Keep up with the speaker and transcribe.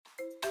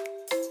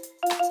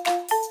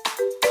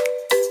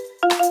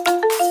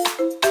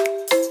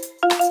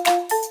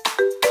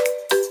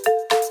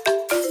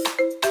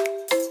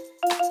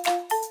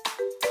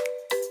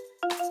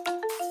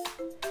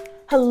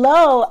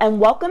Hello, and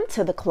welcome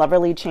to the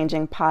Cleverly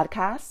Changing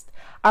podcast.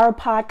 Our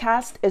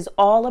podcast is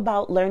all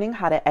about learning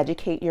how to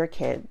educate your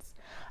kids.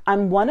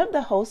 I'm one of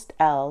the hosts,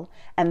 Elle,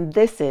 and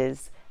this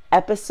is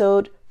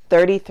episode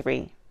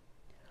 33.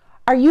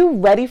 Are you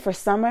ready for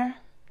summer?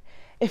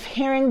 If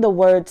hearing the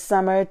word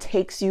summer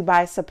takes you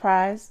by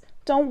surprise,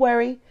 don't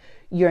worry,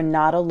 you're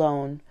not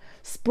alone.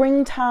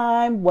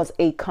 Springtime was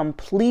a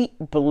complete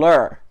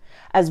blur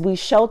as we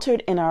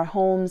sheltered in our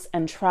homes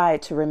and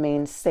tried to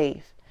remain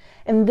safe.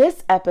 In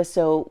this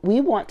episode,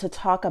 we want to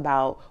talk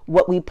about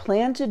what we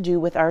plan to do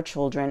with our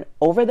children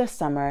over the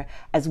summer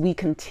as we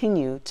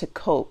continue to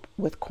cope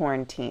with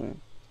quarantine.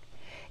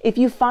 If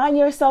you find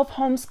yourself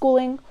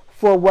homeschooling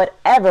for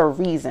whatever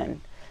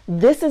reason,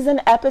 this is an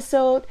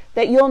episode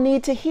that you'll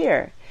need to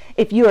hear.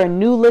 If you're a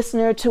new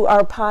listener to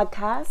our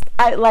podcast,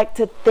 I'd like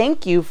to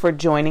thank you for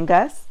joining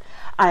us.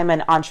 I'm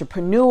an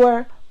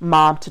entrepreneur,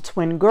 mom to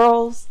twin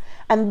girls,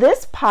 and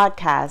this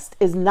podcast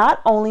is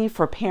not only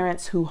for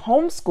parents who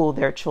homeschool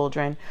their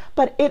children,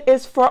 but it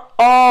is for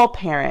all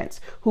parents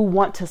who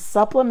want to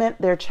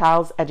supplement their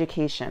child's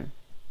education.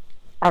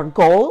 Our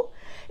goal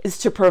is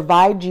to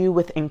provide you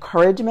with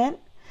encouragement,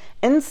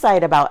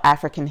 insight about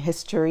African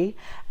history,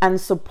 and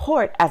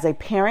support as a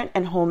parent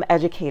and home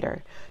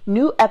educator.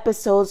 New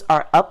episodes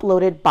are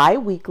uploaded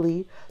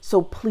bi-weekly,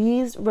 so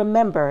please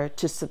remember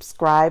to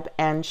subscribe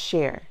and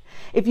share.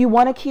 If you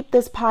want to keep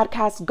this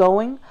podcast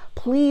going,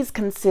 please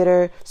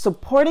consider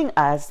supporting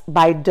us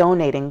by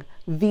donating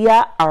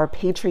via our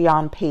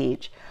Patreon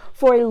page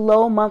for a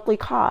low monthly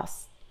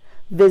cost.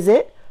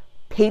 Visit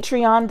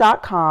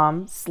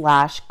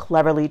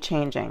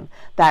patreon.com/cleverlychanging.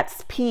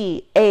 That's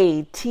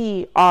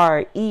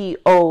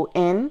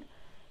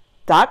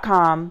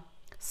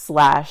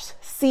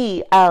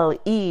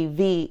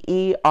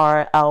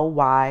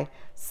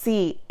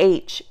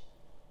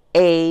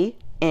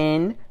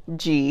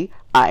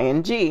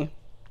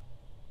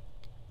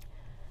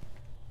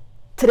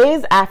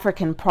Today's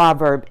African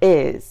proverb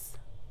is,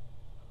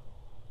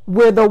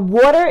 where the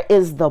water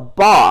is the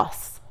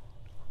boss,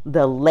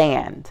 the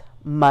land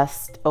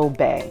must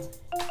obey.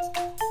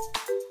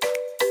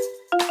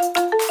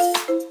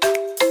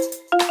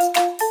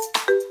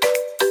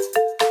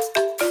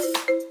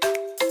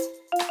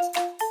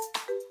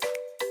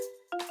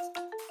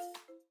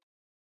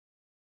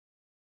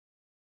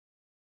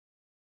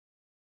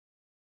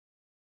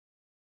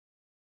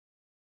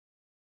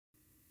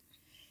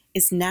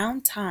 It's now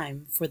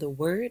time for the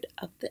word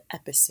of the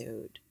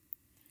episode.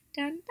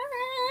 Dun, dun.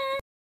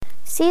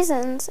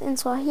 Seasons in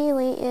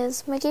Swahili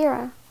is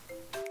Majira.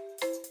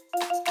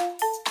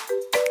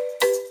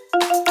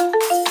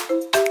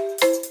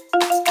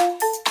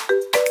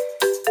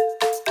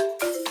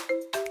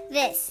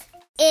 This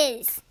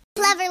is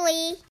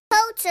Cleverly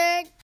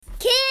Cultured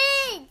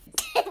Kids!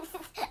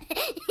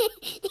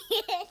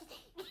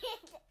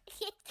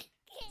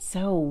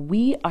 So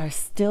we are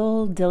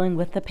still dealing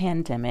with the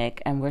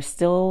pandemic and we're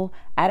still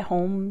at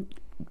home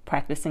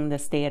practicing the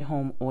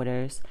stay-at-home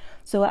orders.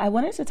 So I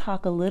wanted to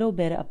talk a little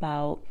bit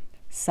about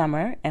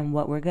summer and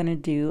what we're going to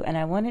do. And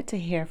I wanted to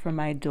hear from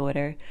my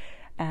daughter.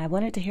 I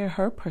wanted to hear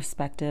her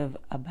perspective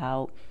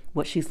about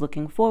what she's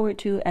looking forward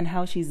to and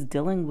how she's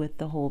dealing with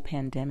the whole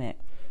pandemic.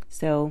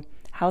 So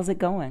how's it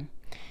going?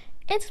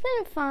 It's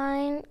been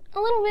fine. A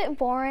little bit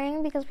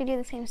boring because we do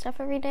the same stuff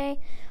every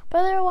day.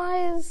 But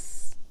otherwise,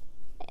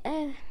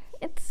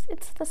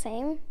 it's the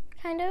same,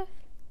 kind of.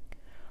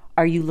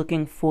 Are you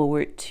looking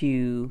forward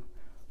to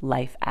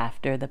life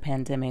after the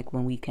pandemic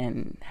when we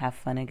can have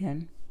fun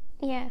again?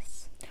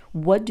 Yes.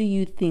 What do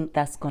you think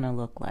that's going to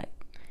look like?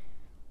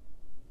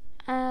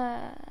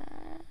 I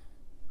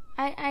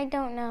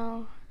don't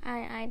know.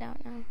 I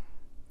don't know.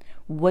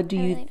 What do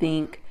you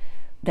think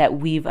that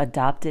we've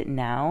adopted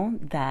now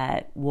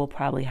that we'll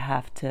probably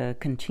have to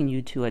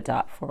continue to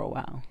adopt for a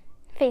while?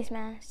 Face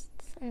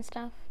masks and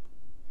stuff.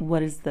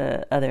 What is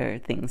the other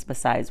things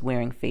besides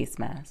wearing face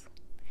masks?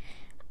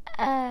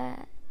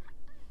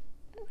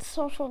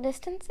 Social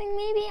distancing,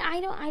 maybe? I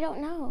don't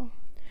know.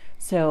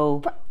 So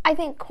But I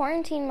think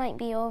quarantine might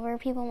be over.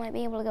 People might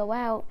be able to go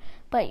out,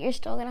 but you're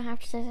still gonna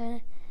have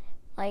to,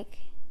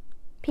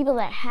 people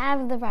that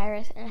have the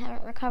virus and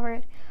haven't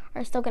recovered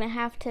are still gonna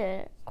have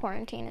to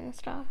quarantine and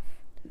stuff.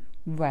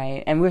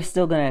 right, and we're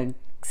still gonna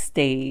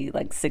stay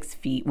 6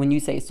 feet. When you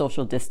say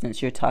social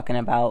distance, you're talking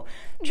about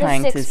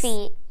trying the 6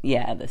 feet.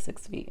 Yeah, the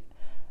 6 feet.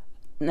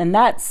 And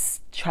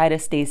that's try to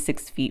stay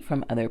 6 feet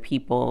from other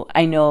people.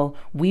 I know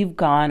we've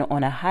gone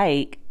on a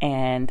hike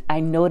and I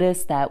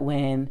noticed that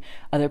when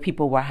other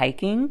people were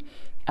hiking,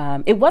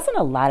 it wasn't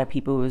a lot of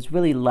people. It was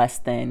really less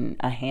than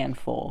a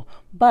handful,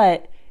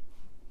 but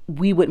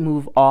we would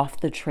move off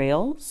the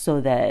trail so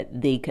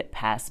that they could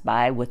pass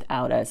by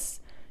without us,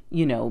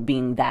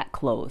 being that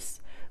close.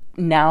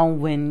 Now,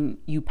 when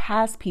you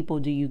pass people,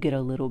 do you get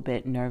a little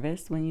bit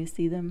nervous when you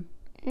see them?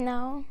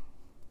 No.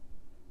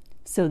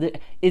 So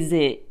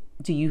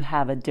do you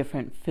have a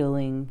different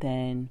feeling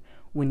than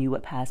when you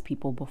would pass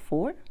people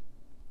before?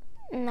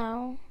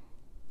 No.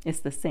 It's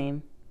the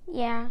same.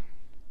 Yeah.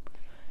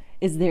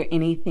 Is there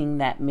anything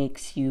that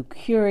makes you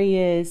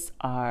curious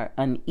or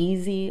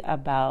uneasy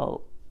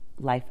about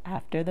life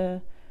after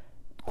the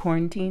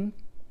quarantine?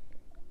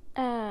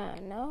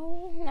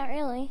 No, not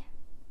really.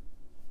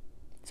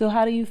 So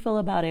how do you feel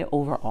about it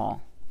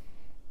overall?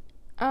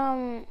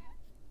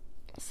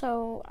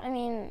 So, I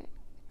mean,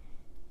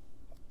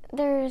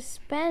 there's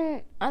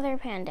been other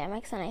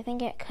pandemics, and I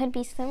think it could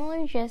be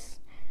similar, just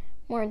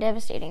more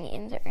devastating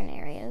in certain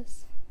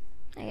areas.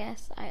 I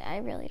guess. I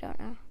really don't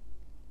know.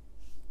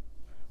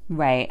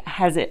 Right.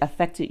 Has it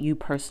affected you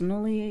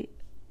personally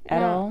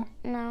at all?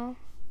 No.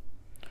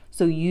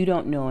 So you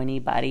don't know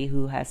anybody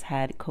who has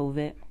had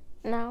COVID?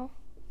 No.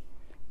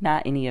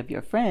 Not any of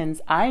your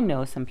friends. I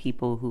know some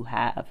people who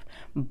have,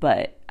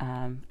 but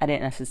I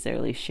didn't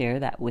necessarily share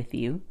that with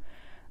you.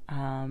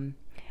 All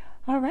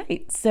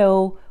right.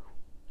 So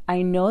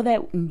I know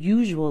that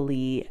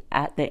usually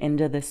at the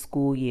end of the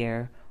school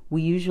year,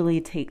 we usually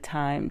take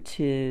time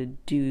to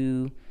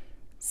do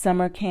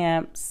summer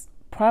camps,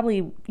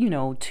 probably,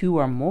 2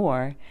 or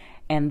more.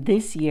 And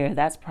this year,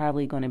 that's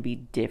probably going to be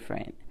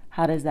different.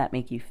 How does that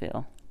make you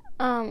feel?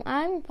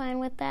 I'm fine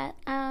with that.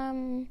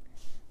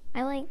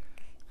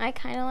 I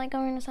kind of like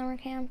going to summer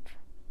camp,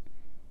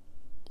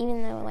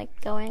 even though, like,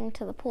 going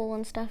to the pool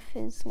and stuff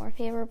is more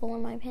favorable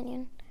in my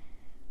opinion.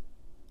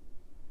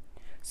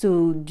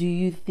 So do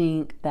you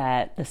think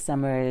that the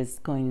summer is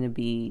going to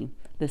be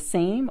the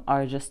same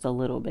or just a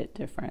little bit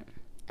different?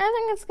 I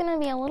think it's going to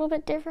be a little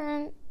bit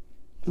different.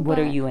 What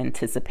are you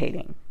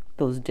anticipating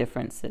those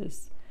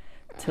differences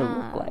to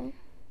look like?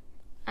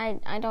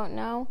 I don't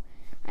know.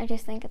 I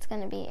just think it's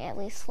going to be at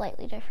least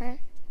slightly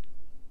different.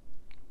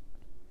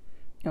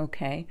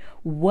 Okay.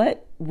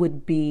 What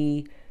would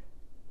be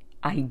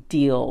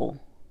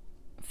ideal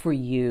for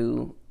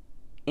you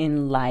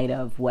in light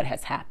of what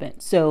has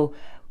happened? So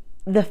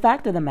the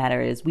fact of the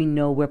matter is we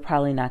know we're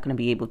probably not going to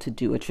be able to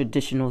do a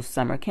traditional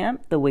summer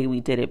camp the way we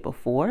did it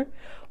before,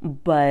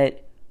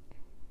 but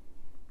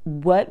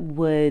what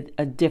would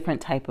a different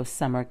type of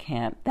summer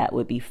camp that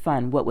would be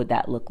fun, what would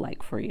that look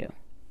like for you?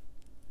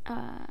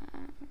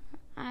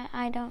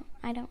 I don't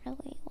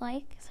really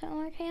like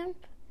summer camp.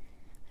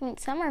 I mean,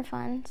 some are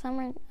fun,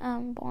 some are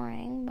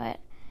boring, but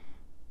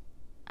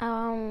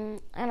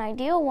an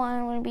ideal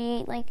one would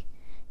be like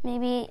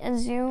maybe a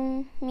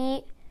Zoom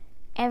meet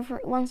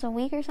once a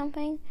week or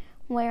something,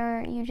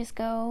 where you just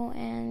go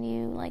and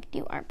you like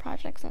do art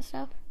projects and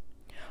stuff.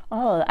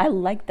 Oh, I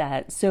like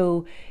that.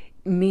 So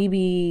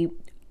maybe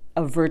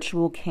a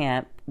virtual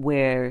camp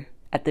where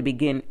at the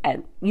beginning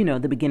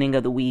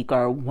of the week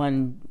or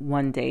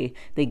one day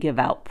they give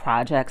out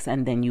projects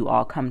and then you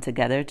all come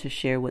together to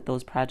share what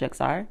those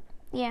projects are.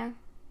 Yeah,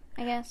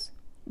 I guess.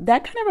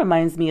 That kind of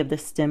reminds me of the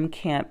STEM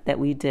camp that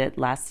we did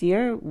last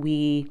year.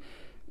 We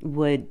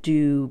would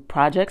do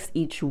projects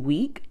each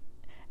week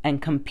and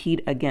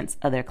compete against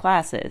other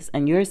classes.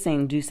 And you're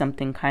saying do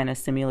something kind of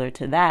similar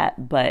to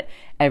that, but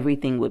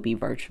everything would be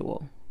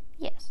virtual.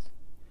 Yes.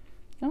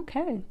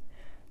 Okay.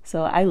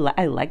 So I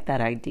like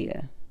that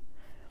idea.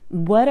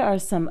 What are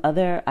some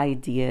other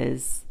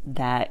ideas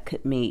that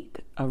could make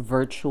a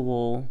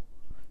virtual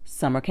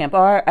summer camp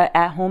or a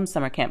at-home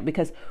summer camp?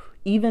 Because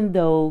even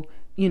though,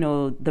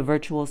 the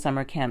virtual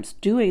summer camps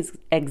do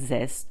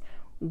exist,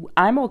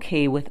 I'm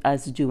okay with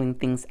us doing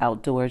things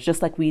outdoors,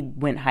 just like we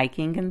went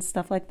hiking and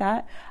stuff like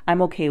that.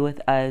 I'm okay with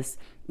us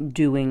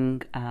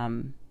doing,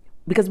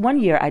 because one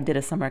year I did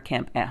a summer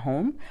camp at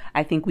home.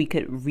 I think we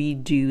could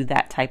redo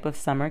that type of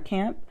summer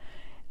camp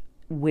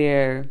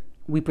where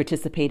we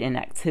participate in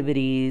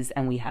activities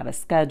and we have a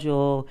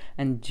schedule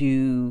and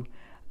do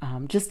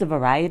just a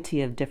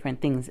variety of different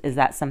things. Is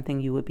that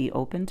something you would be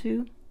open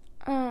to?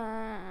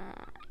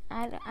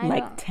 I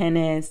like don't.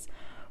 Tennis,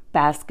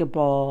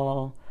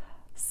 basketball,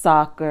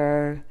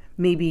 soccer,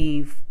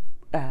 maybe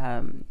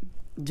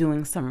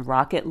doing some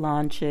rocket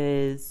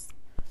launches,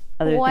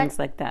 other things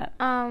like that.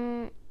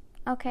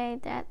 Okay,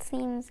 that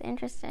seems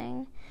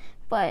interesting,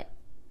 but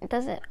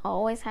does it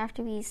always have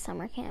to be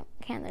summer camp?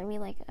 Can't there be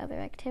like other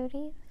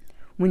activities?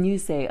 When you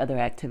say other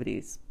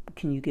activities,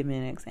 can you give me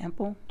an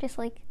example? Just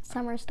like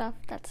summer stuff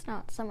that's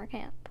not summer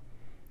camp.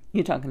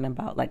 You're talking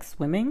about like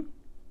swimming?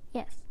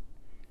 Yes.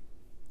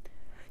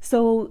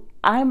 So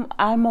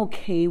I'm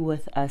okay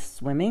with us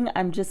swimming.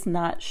 I'm just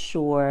not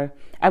sure.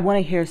 I want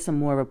to hear some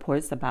more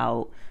reports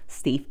about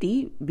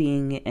safety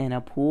being in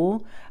a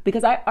pool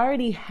because I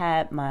already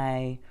had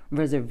my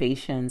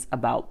reservations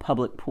about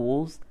public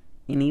pools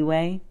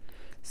anyway.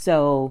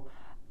 So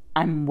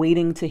I'm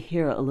waiting to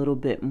hear a little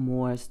bit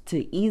more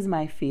to ease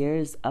my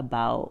fears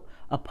about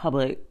a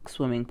public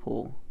swimming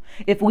pool.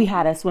 If we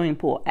had a swimming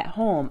pool at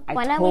home,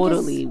 I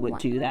totally would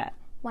do that.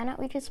 Why not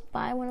we just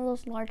buy one of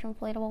those large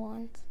inflatable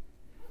ones?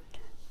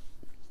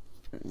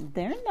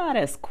 They're not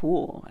as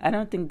cool. I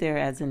don't think they're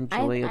as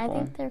enjoyable. I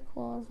think they're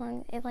cool as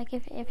long as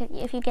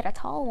if you get a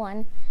tall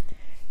one.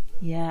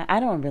 Yeah,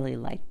 I don't really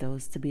like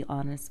those, to be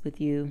honest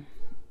with you.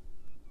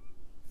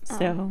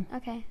 So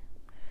okay.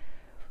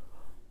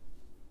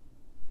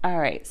 All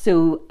right.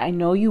 So I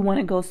know you want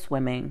to go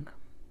swimming.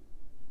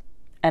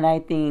 And I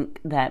think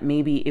that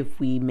maybe if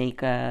we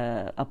make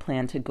a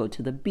plan to go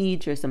to the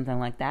beach or something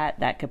like that,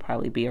 that could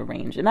probably be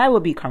arranged. And I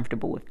would be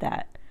comfortable with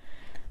that.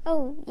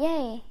 Oh,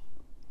 yay.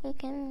 We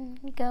can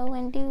go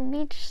and do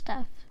beach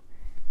stuff.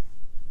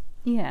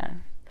 Yeah.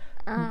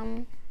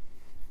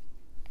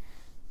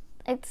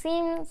 It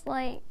seems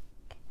like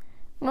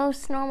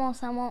most normal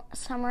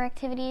summer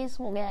activities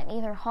will get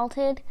either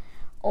halted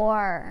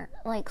or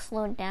like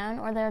slowed down,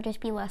 or there'll just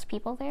be less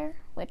people there,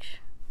 which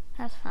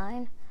that's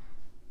fine.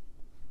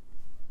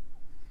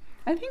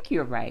 I think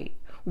you're right.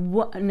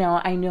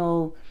 Now, I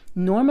know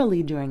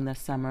normally during the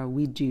summer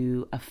we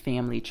do a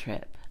family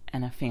trip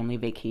and a family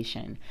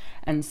vacation.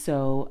 And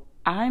so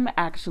I'm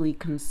actually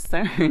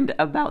concerned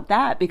about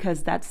that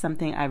because that's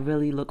something I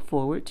really look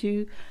forward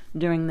to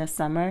during the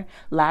summer.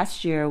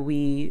 Last year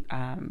we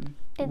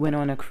went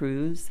on a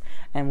cruise,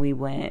 and we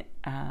went,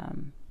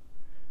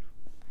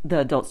 the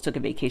adults took a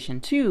vacation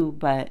too,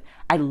 but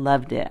I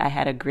loved it. I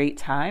had a great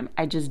time.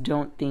 I just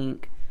don't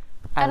think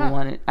I don't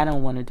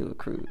want to do a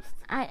cruise.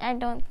 I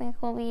don't think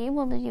we'll be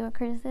able to do a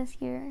cruise this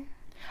year.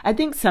 I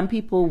think some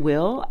people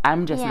will.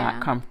 I'm just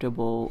not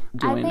comfortable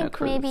doing a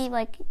cruise. I think maybe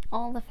like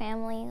all the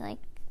family like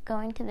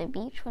going to the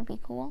beach would be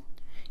cool.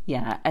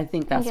 Yeah, I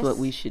think that's what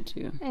we should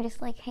do. And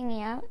just like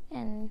hanging out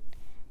and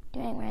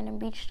doing random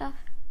beach stuff.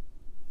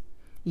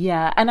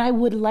 Yeah, and I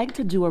would like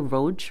to do a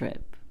road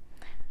trip.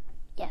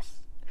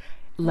 Yes.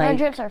 Road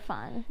trips are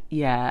fun.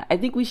 Yeah, I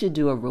think we should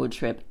do a road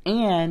trip.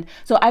 And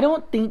so I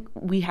don't think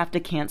we have to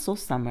cancel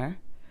summer,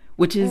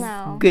 which is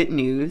good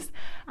news.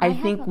 I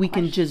think we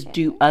can just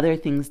do other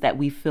things that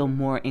we feel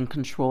more in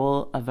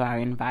control of our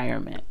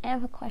environment. I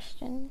have a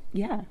question.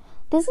 Yeah.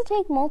 Does it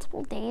take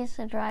multiple days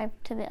to drive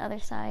to the other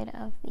side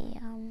of the,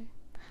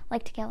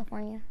 like to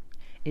California?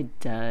 It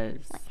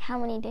does. Like how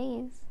many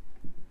days?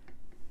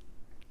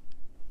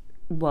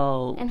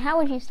 Well. And how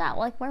would you stop?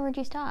 Like where would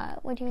you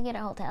stop? Would you get a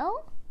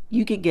hotel?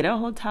 You could get a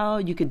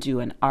hotel. You could do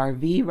an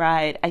RV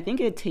ride. I think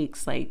it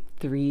takes like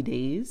 3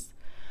 days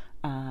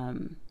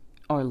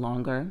or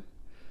longer.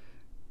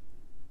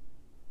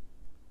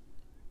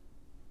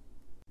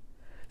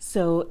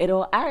 So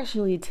it'll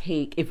actually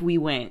take, if we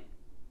went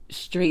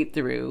straight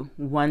through,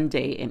 1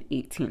 day and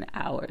 18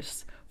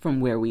 hours from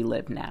where we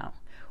live now,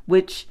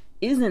 which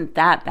isn't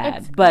that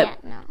bad,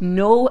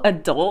 no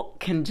adult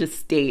can just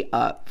stay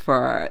up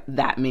for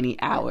that many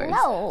hours.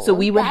 No, so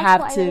we would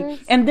have to,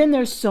 and then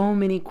there's so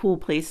many cool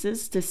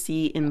places to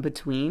see in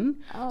between.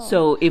 Oh.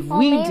 So if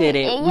we did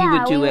it, we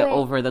would do it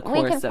over the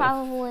course of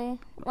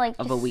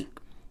a week.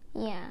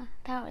 Yeah,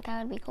 that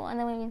would be cool. And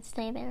then we would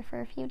stay there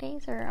for a few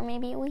days or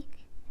maybe a week.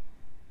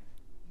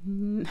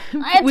 We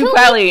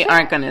probably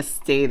aren't going to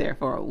stay there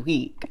for a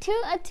week. A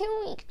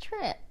 2-week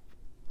trip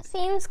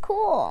seems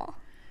cool.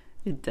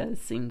 It does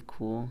seem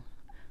cool.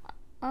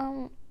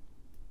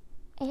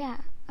 Yeah,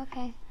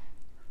 okay.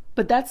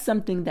 But that's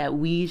something that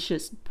we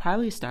should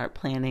probably start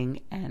planning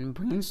and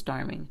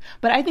brainstorming.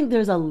 But I think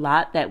there's a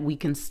lot that we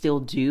can still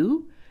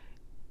do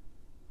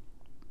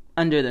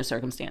under the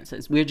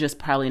circumstances. We're just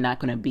probably not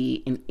going to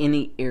be in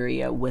any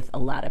area with a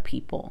lot of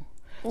people.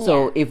 Yeah.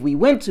 So if we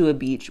went to a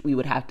beach, we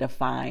would have to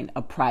find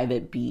a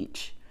private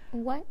beach.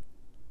 What?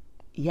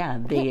 Yeah,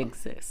 they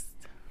exist.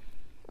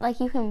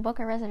 Like you can book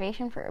a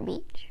reservation for a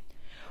beach?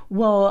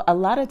 Well, a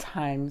lot of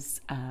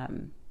times,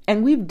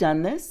 and we've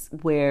done this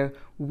where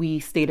we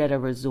stayed at a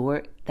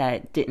resort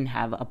that didn't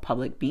have a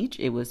public beach.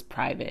 It was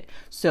private.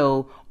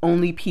 So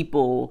only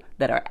people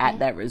that are at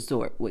that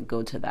resort would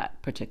go to that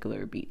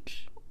particular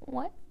beach.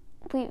 What?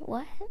 Wait,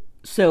 what?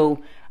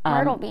 So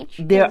Myrtle Beach.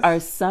 There are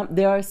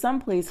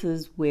some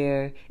places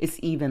where it's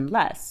even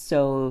less.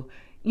 So,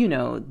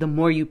 the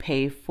more you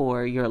pay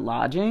for your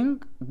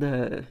lodging,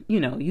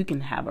 you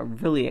can have a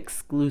really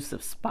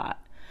exclusive spot.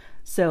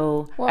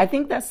 So I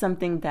think that's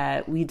something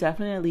that we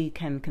definitely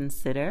can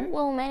consider.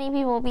 Well, many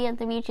people will be at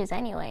the beaches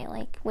anyway.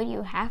 Like, would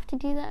you have to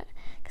do that?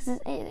 Because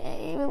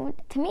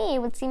to me,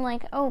 it would seem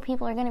like,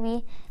 people are going to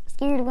be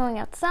scared of going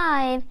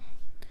outside.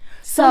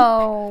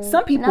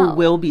 Some people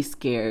will be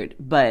scared,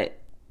 but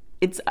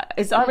it's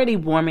already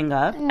warming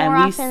up. More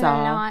often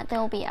than not,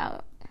 they'll be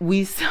out.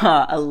 We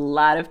saw a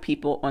lot of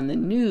people on the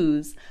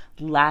news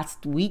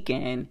last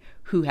weekend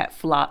who had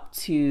flocked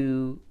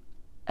to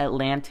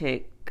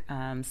Atlantic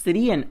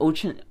City and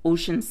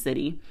Ocean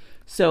City.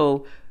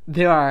 So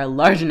there are a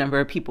large number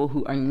of people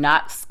who are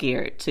not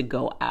scared to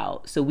go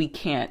out. So we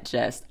can't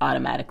just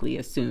automatically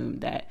assume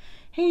that,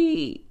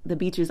 hey, the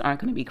beaches aren't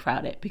going to be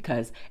crowded,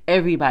 because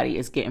everybody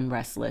is getting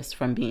restless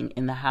from being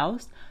in the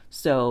house.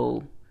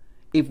 So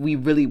if we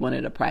really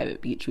wanted a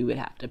private beach, we would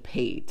have to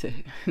pay to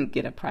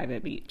get a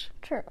private beach.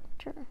 True.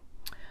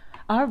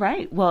 All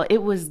right. Well,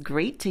 it was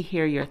great to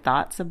hear your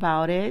thoughts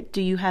about it.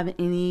 Do you have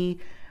any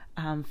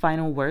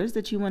final words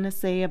that you want to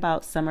say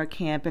about summer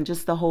camp and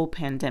just the whole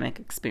pandemic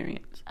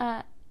experience?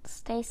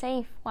 Stay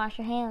safe. Wash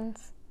your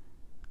hands.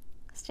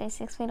 Stay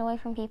 6 feet away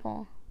from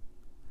people.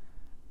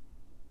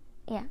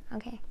 Yeah,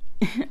 okay.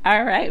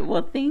 All right.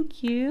 Well,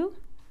 thank you.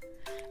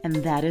 And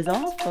that is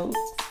all, folks.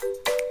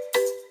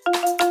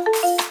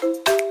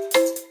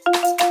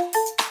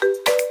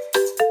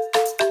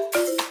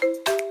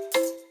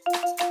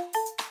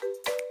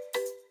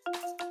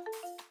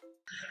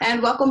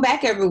 And welcome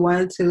back,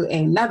 everyone, to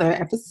another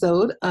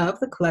episode of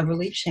the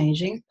Cleverly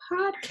Changing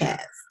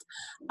Podcast.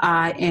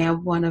 I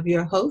am one of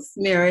your hosts,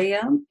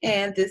 Miriam,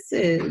 and this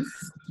is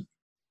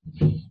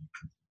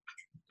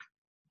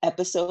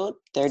episode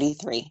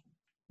 33.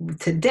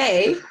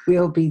 Today,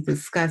 we'll be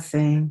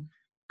discussing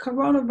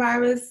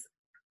coronavirus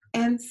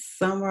and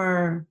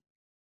summer.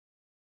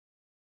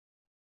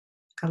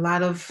 A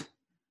lot of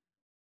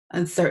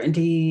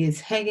uncertainty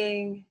is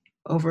hanging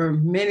over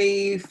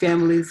many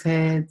families'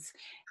 heads.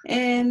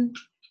 And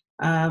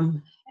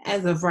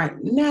as of right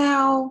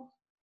now,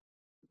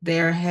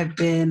 there have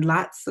been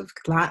lots of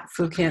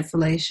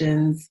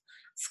cancellations.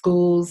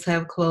 Schools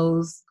have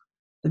closed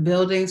the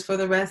buildings for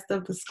the rest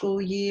of the school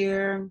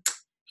year,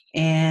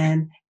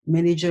 and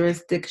many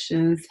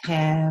jurisdictions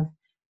have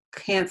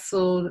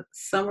canceled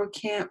summer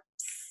camps,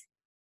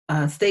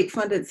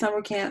 state-funded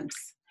summer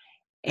camps,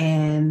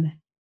 and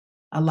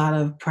a lot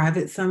of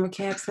private summer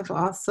camps have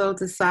also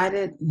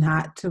decided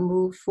not to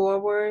move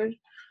forward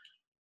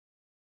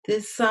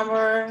this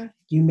summer.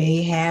 You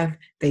may have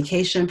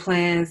vacation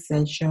plans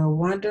that you're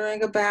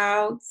wondering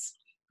about.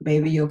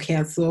 Maybe you'll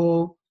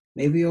cancel,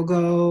 maybe you'll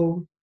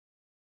go.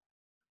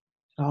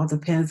 It all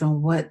depends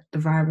on what the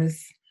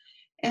virus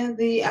and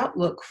the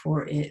outlook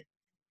for it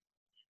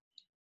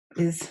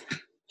is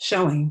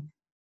showing.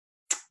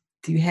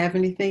 Do you have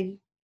anything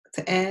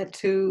to add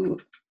to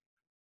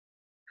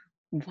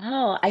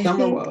Wow, I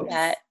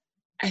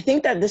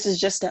think that this is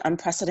just an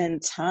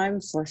unprecedented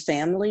time for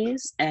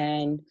families,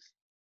 and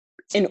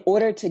in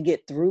order to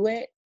get through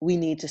it, we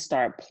need to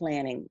start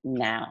planning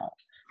now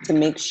to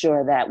make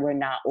sure that we're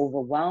not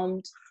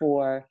overwhelmed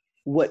for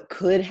what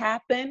could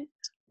happen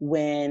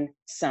when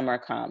summer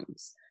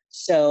comes.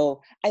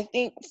 So I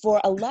think for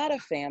a lot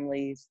of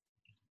families,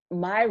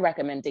 my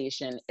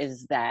recommendation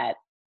is that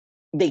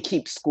they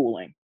keep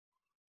schooling.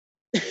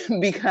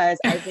 Because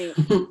I think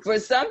for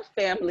some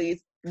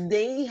families,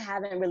 they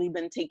haven't really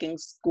been taking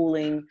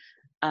schooling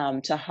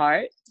to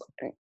heart.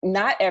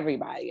 Not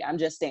everybody. I'm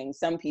just saying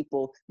some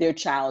people, their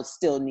child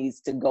still needs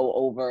to go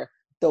over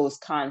those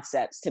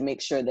concepts to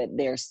make sure that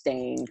they're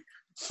staying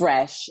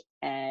fresh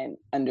and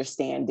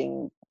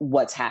understanding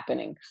what's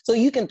happening. So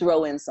you can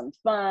throw in some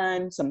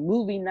fun, some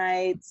movie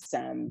nights,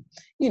 some,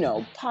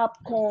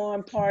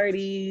 popcorn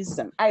parties,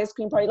 some ice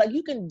cream party. Like,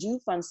 you can do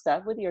fun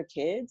stuff with your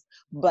kids,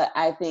 but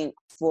I think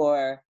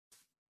for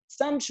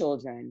some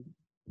children,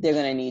 they're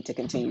going to need to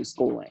continue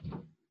schooling.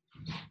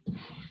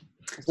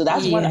 So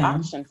that's one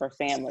option for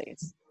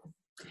families.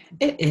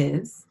 It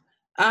is.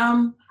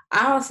 I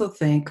also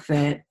think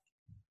that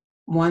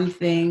one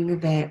thing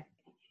that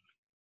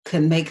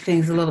could make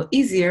things a little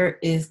easier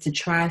is to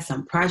try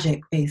some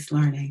project-based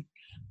learning.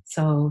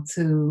 So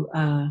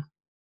to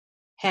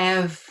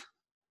have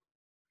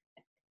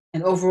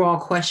an overall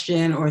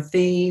question or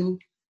theme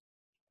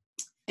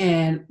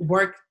and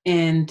work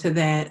into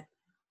that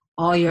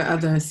all your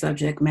other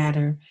subject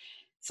matter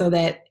so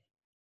that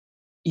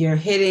you're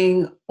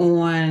hitting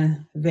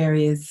on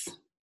various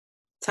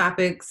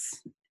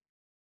topics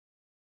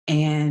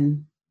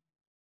and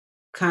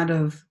kind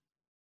of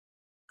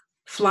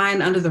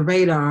flying under the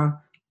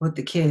radar with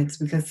the kids,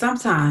 because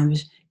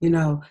sometimes,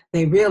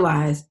 they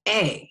realize,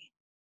 hey,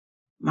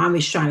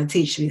 mommy's trying to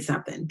teach me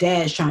something,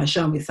 dad's trying to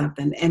show me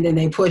something, and then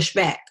they push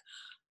back.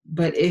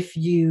 But if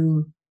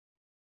you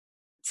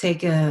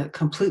take a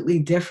completely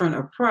different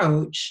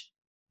approach,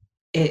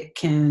 it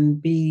can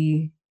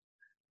be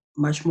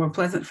much more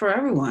pleasant for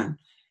everyone.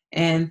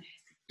 And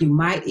you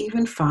might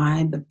even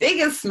find the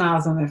biggest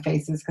smiles on their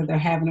faces because they're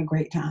having a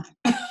great time.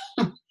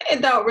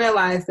 And don't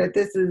realize that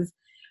this is,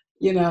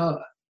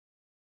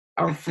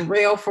 a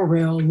for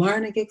real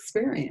learning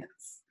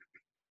experience.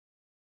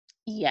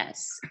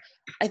 Yes.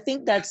 I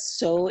think that's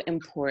so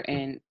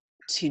important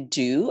to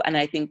do. And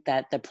I think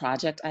that the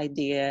project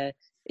idea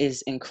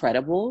is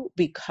incredible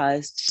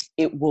because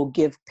it will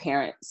give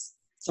parents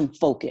some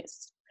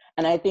focus.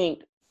 And I think,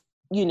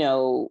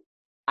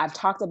 I've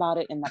talked about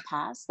it in the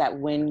past that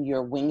when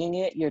you're winging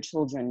it, your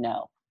children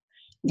know.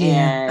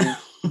 Yeah.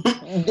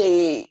 And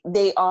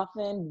they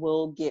often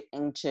will get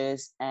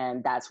anxious,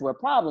 and that's where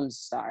problems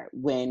start,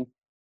 when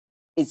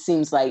it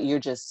seems like you're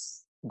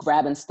just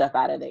grabbing stuff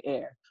out of the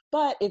air.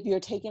 But if you're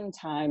taking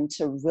time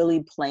to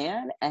really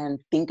plan and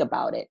think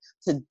about it,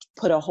 to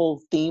put a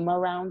whole theme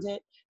around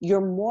it, you're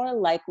more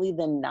likely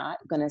than not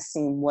going to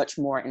seem much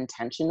more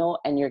intentional,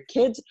 and your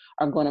kids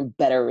are going to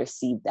better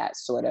receive that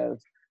sort of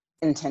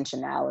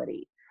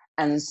intentionality.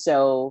 And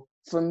so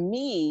for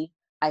me,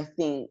 I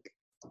think,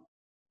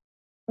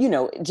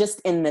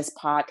 just in this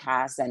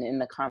podcast and in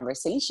the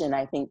conversation,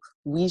 I think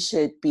we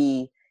should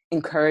be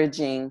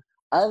encouraging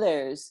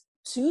others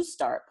to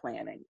start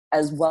planning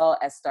as well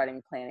as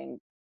starting planning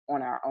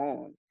on our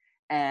own.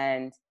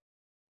 And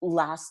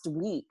last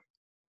week,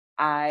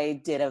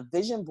 I did a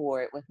vision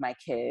board with my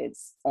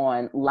kids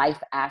on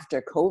life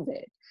after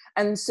COVID.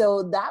 And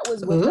so that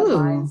was with the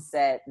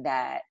mindset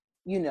that,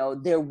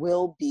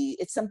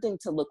 it's something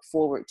to look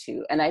forward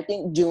to. And I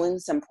think doing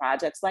some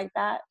projects like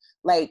that,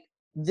 like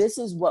this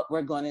is what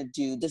we're going to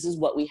do, this is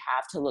what we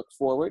have to look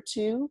forward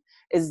to,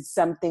 is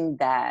something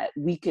that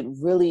we could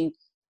really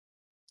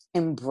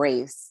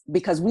embrace,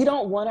 because we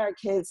don't want our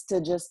kids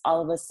to just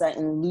all of a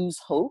sudden lose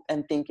hope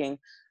and thinking,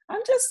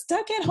 I'm just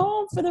stuck at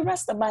home for the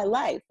rest of my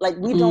life. Like,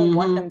 we don't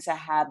want them to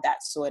have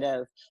that sort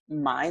of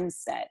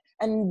mindset.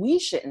 And we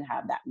shouldn't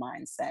have that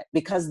mindset,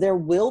 because there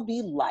will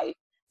be life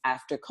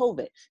after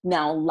COVID.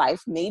 Now,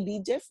 life may be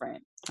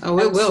different. Oh,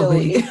 it will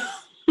be.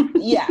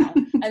 Yeah.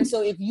 And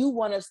so if you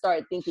want to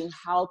start thinking,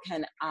 how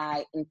can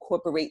I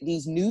incorporate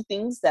these new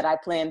things that I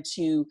plan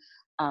to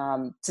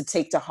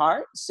take to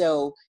heart?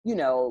 So,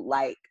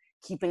 like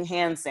keeping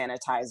hand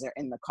sanitizer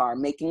in the car,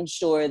 making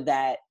sure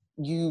that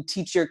you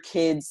teach your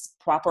kids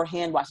proper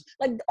hand washing.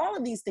 Like, all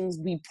of these things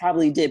we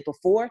probably did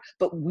before,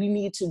 but we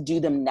need to do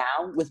them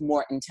now with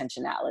more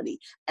intentionality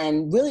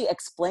and really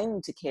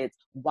explaining to kids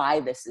why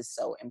this is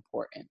so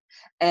important.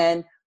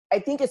 And I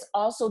think it's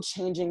also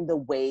changing the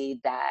way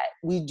that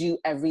we do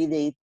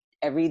everyday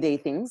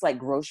things like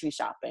grocery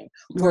shopping.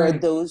 For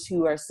those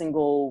who are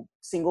single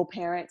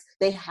parents,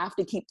 they have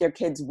to keep their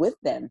kids with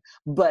them.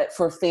 But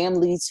for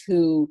families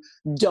who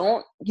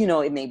don't,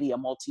 it may be a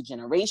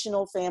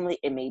multi-generational family,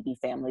 it may be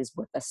families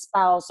with a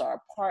spouse or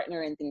a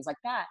partner and things like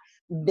that,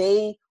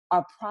 they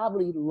are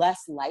probably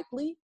less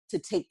likely to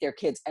take their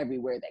kids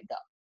everywhere they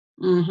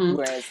go.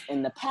 Whereas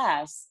in the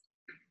past,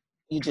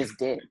 you just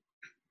did.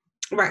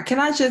 Right. Can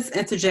I just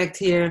interject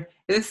here?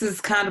 This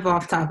is kind of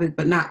off topic,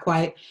 but not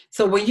quite.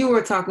 So when you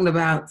were talking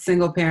about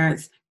single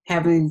parents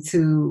having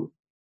to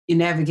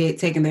navigate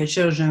taking their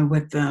children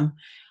with them,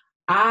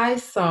 I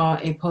saw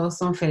a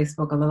post on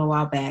Facebook a little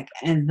while back,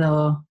 and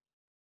the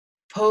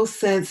post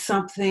said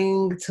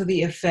something to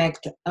the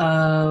effect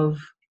of,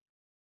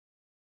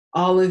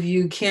 all of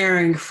you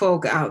caring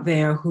folk out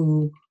there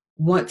who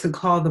want to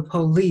call the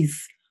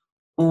police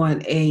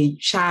on a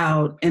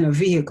child in a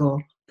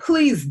vehicle,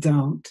 please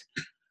don't.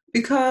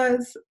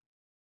 Because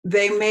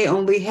they may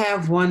only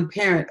have one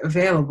parent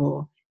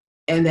available,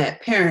 and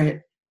that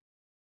parent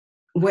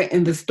went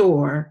in the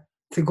store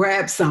to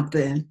grab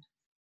something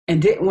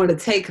and didn't want to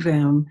take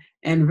them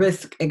and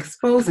risk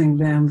exposing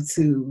them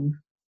to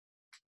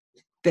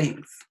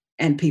things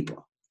and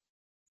people.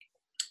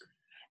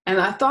 And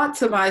I thought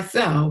to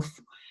myself,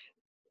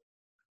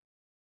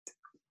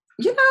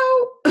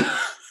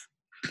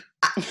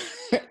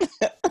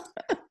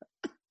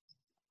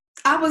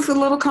 I was a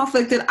little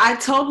conflicted. I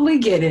totally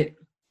get it.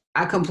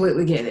 I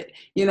completely get it.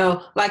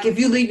 Like if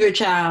you leave your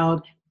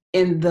child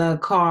in the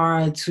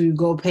car to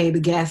go pay the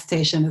gas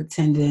station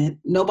attendant,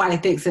 nobody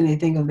thinks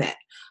anything of that.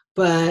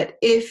 But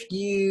if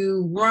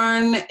you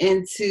run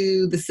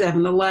into the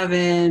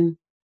 7-Eleven,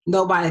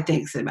 nobody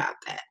thinks about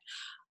that.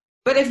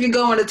 But if you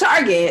go into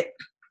Target,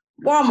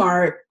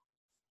 Walmart,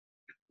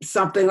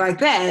 something like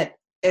that,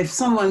 if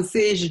someone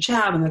sees your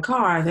child in the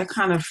car, they're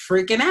kind of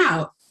freaking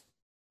out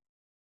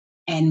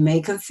and may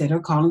consider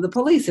calling the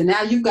police. And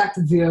now you've got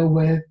to deal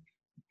with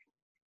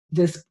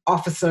this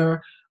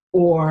officer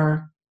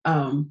or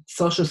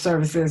social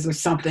services or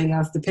something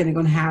else, depending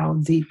on how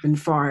deep and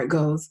far it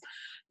goes,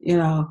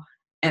 And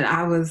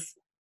I was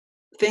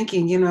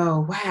thinking,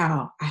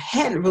 wow, I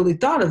hadn't really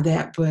thought of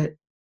that, but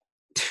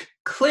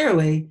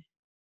clearly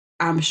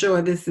I'm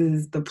sure this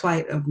is the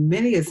plight of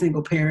many a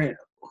single parent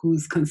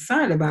who's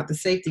concerned about the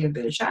safety of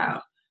their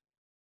child.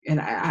 And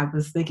I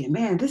was thinking,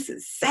 man, this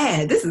is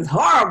sad. This is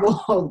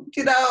horrible.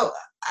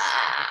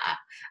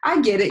 I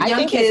get it.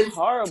 Young kids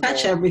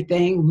touch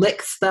everything,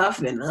 lick stuff,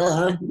 and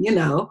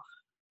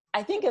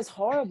I think it's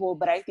horrible,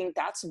 but I think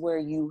that's where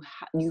you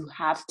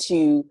have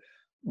to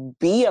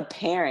be a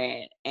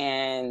parent,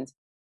 and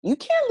you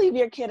can't leave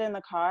your kid in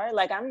the car.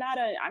 Like, I'm not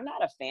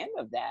a fan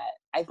of that.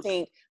 I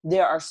think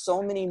there are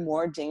so many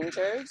more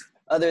dangers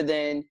other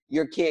than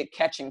your kid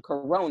catching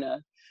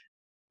corona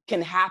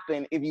can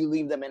happen if you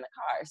leave them in the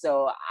car.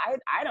 So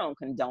I don't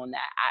condone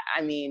that.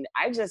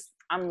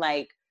 I'm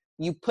like,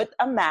 you put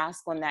a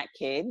mask on that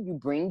kid, you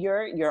bring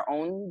your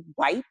own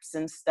wipes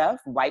and stuff,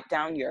 wipe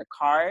down your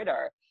card,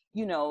 or,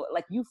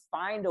 you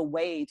find a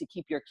way to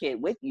keep your kid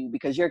with you,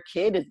 because your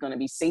kid is going to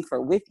be safer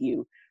with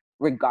you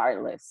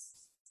regardless.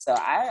 So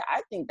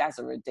I think that's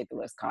a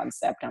ridiculous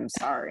concept. I'm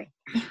sorry.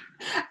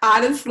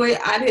 Honestly,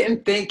 I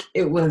didn't think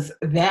it was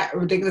that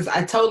ridiculous.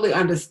 I totally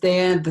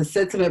understand the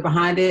sentiment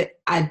behind it.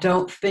 I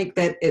don't think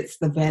that it's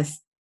the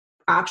best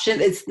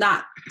option. It's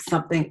not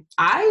something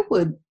I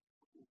would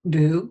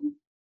do.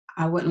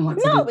 I wouldn't want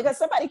to. No, because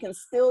somebody can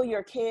steal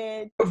your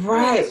kid.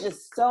 Right. It's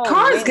just so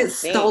Cars get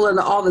stolen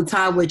all the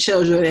time with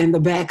children in the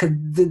back, because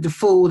the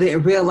fool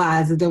didn't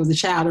realize that there was a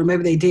child, or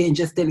maybe they did and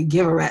just didn't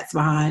give a rat's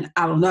behind.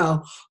 I don't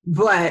know.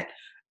 But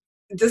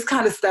this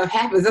kind of stuff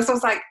happens. That's what I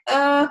was like,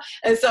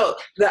 And so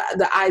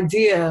the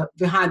idea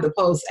behind the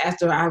post,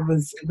 after I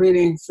was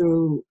reading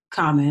through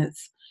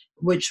comments,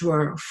 which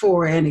were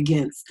for and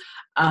against,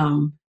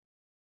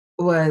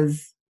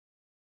 was,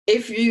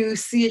 if you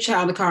see a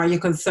child in the car and you're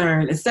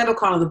concerned, instead of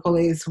calling the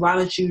police, why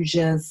don't you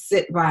just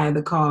sit by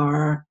the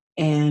car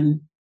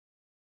and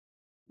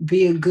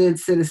be a good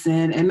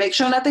citizen and make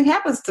sure nothing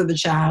happens to the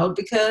child?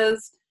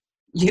 Because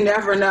You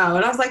never know.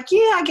 And I was like,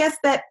 yeah, I guess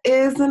that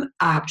is an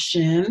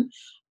option,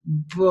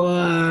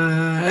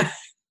 but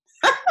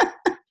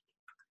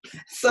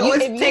so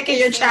it's taking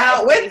your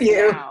child with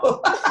you.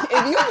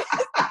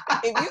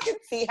 If you can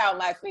see how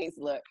my face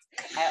looks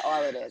at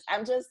all of this,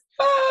 I'm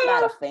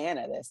not a fan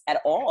of this at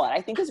all.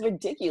 I think it's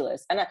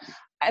ridiculous. And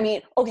I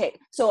mean, okay,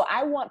 so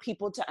I want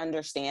people to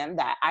understand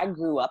that I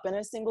grew up in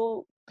a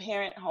single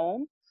parent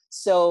home.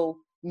 So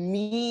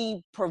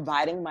me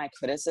providing my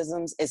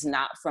criticisms is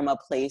not from a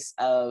place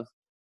of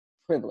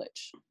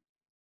privilege.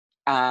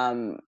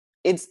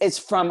 It's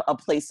from a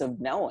place of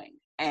knowing.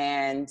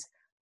 And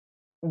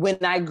when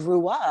I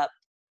grew up,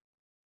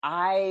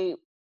 my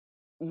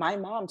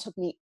mom took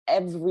me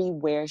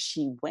everywhere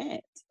she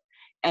went.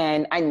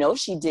 And I know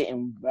she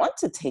didn't want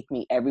to take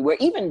me everywhere,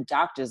 even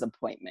doctor's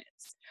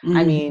appointments. Mm-hmm.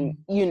 I mean,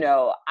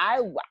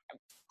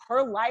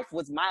 her life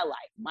was my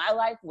life. My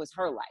life was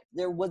her life.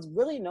 There was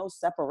really no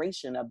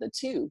separation of the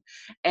two.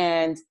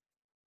 And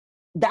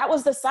that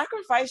was the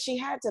sacrifice she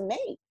had to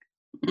make.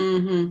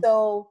 Mm-hmm.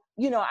 So,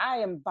 I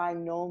am by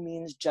no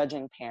means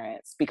judging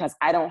parents because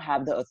I don't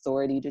have the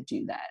authority to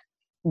do that.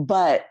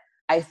 But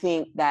I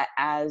think that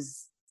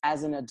as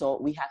an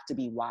adult, we have to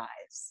be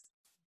wise.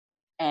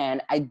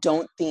 And I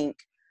don't think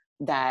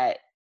that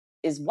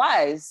is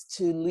wise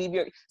to leave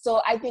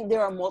so I think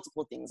there are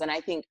multiple things. And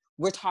I think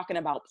we're talking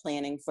about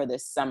planning for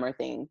this summer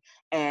thing,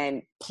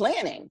 and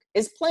planning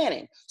is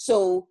planning.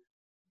 So,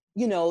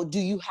 do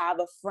you have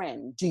a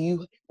friend?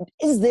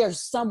 Is there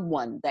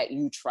someone that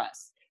you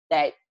trust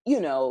that,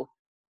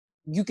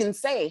 you can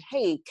say,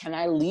 hey, can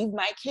I leave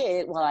my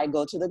kid while I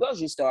go to the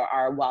grocery store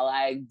or while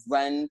I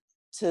run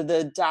to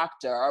the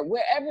doctor or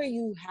wherever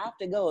you have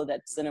to go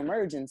that's an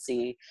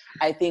emergency?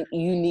 I think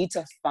you need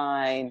to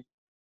find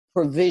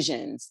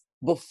provisions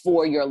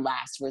before your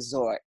last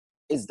resort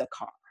is the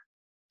car.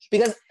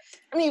 Because,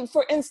 I mean,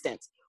 for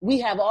instance, we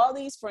have all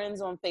these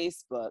friends on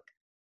Facebook.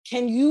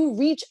 Can you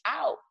reach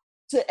out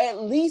to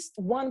at least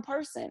one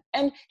person?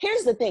 And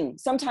here's the thing.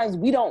 Sometimes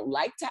we don't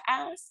like to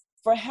ask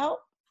for help.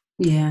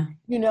 Yeah.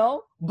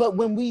 But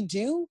when we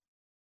do,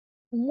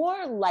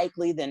 more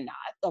likely than not,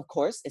 of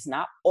course, it's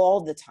not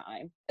all the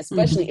time,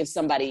 especially if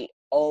somebody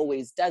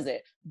always does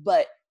it,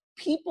 but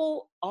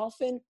people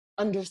often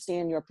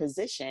understand your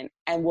position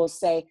and will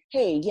say,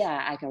 hey,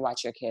 yeah, I can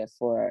watch your kid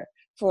for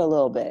a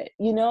little bit.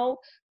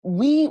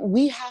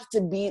 We have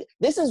to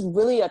this is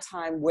really a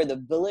time where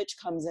the village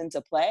comes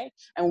into play,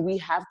 and we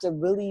have to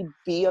really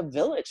be a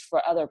village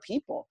for other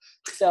people.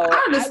 So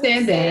I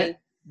understand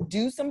that.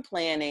 Do some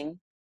planning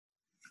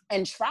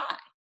and try.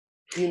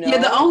 Yeah,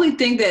 the only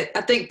thing that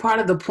I think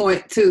part of the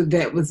point too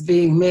that was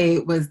being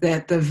made was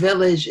that the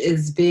village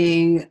is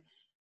being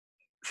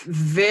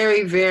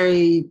very,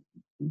 very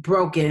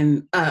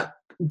broken up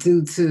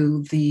due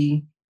to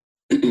the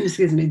to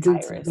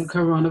the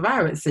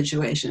coronavirus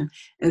situation.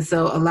 And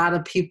so a lot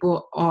of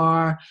people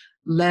are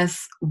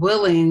less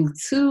willing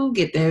to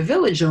get their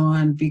village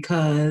on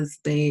because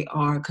they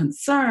are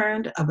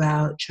concerned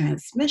about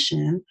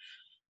transmission.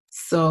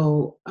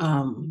 So,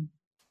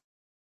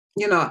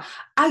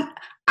 I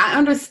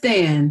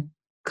understand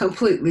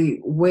completely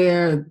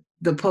where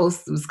the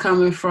post was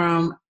coming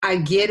from. I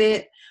get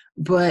it,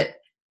 but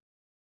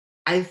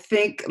I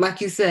think,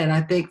 like you said,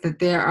 I think that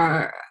there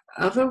are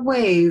other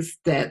ways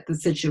that the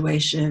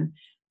situation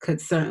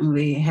could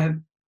certainly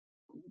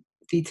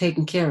be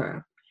taken care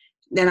of.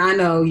 And I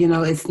know,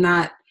 it's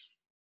not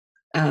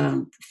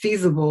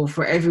feasible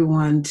for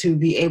everyone to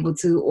be able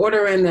to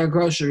order in their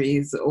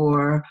groceries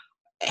or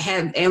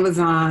have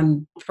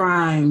Amazon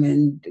Prime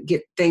and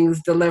get things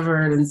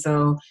delivered, and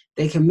so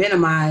they can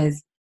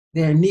minimize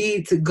their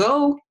need to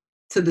go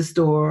to the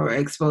store or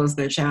expose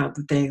their child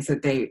to things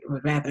that they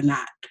would rather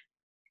not.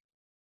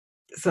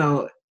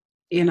 So,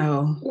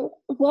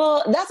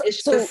 well,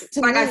 that's just,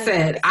 like I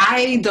said,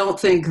 I don't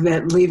think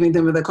that leaving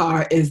them in the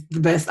car is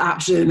the best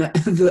option,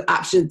 the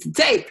option to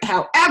take.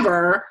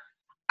 However,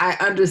 I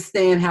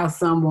understand how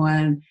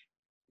someone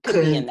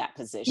could be in that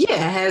position. Yeah,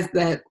 has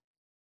that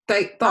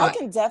thought. I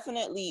can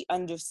definitely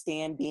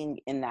understand being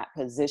in that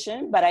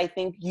position, but I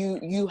think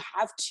you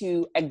have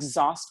to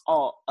exhaust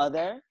all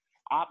other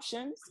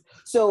options.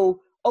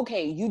 So,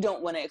 okay, you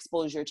don't want to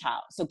expose your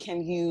child. So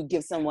can you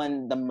give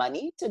someone the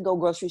money to go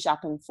grocery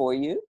shopping for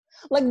you?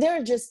 Like there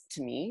are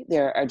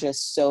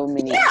just so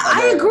many. Yeah,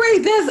 I agree.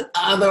 There's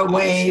other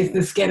ways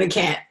to skin a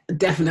cat,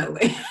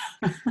 definitely.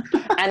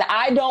 And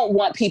I don't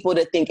want people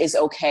to think it's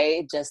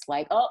okay. Just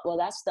like, oh, well,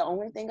 that's the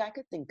only thing I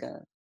could think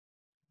of.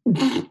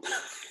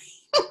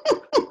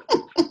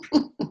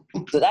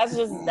 So that's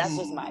just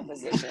my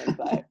position,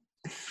 but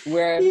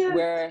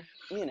we're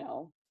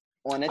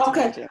on a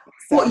tangent.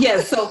 So. Well,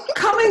 yeah. So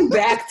coming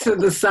back to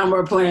the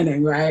summer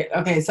planning, right?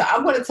 Okay. So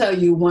I'm going to tell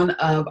you one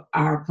of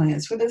our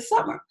plans for this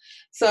summer.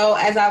 So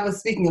as I was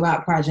speaking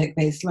about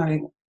project-based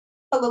learning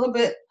a little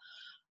bit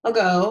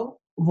ago,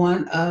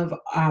 one of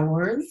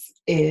ours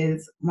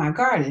is my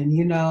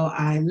garden.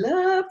 I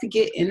love to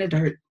get in the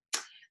dirt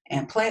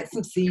and plant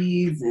some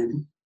seeds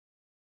and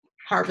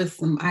harvest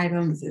some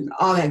items and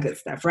all that good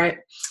stuff, right?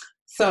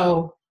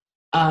 So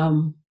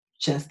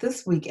just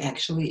this week,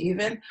 actually,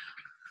 even.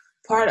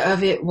 Part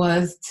of it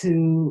was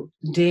to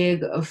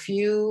dig a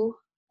few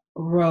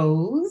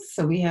rows.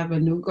 So we have a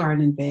new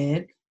garden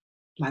bed,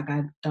 like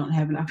I don't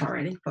have enough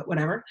already, but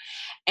whatever.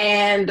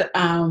 And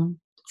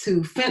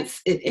to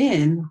fence it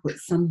in with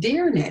some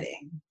deer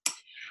netting.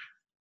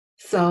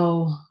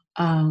 So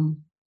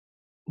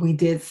we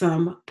did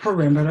some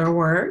perimeter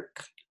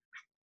work,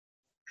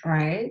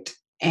 right?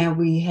 And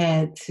we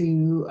had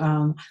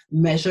to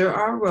measure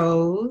our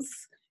rows,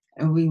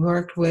 and we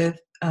worked with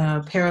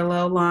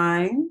parallel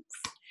lines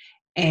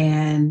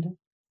and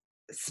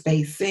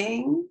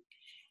spacing.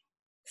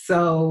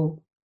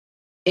 So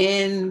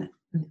in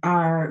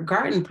our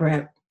garden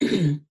prep,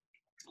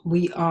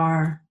 we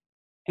are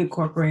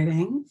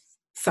incorporating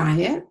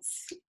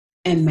science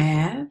and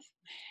math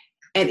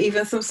and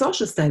even some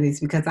social studies,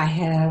 because I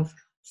have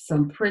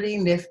some pretty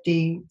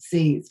nifty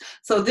seeds.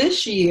 So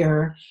this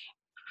year,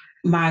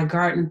 my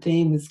garden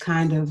theme is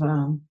kind of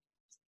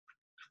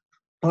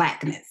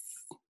blackness.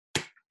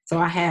 So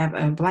I have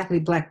a blackly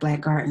black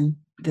garden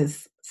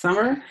this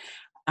summer.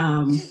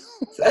 What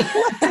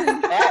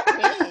does that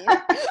mean?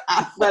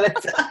 I'm gonna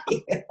tell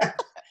you.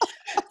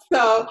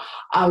 So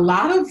a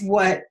lot of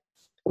what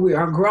we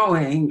are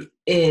growing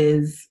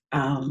is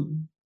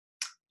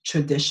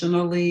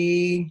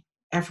traditionally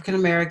African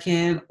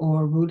American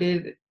or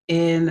rooted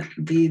in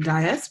the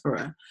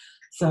diaspora.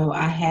 So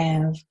I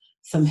have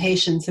some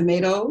Haitian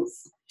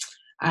tomatoes.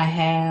 I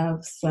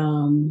have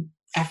some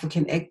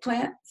African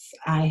eggplants.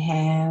 I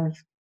have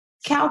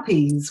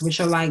cowpeas,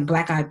 which are like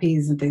black-eyed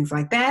peas and things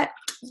like that.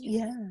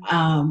 Yeah.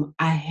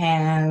 I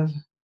have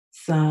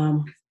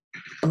some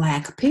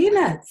black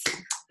peanuts.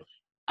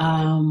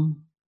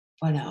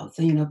 What else?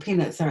 So,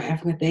 peanuts are an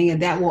African thing,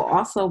 and that will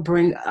also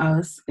bring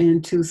us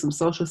into some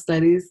social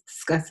studies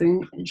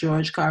discussing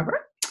George Washington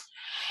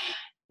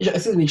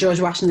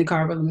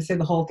Carver. Let me say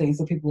the whole thing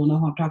so people will know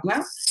who I'm talking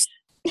about.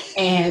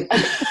 And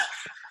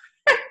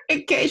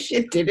in case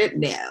you didn't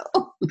know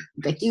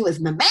that he was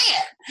the man.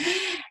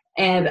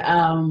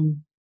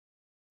 And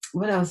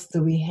what else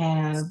do we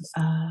have?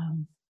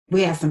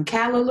 We have some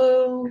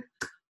callaloo.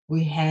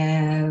 We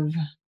have,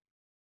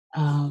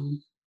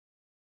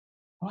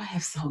 I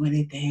have so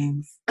many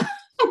things.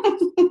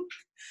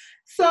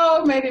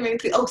 So many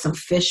things. Oh, some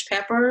fish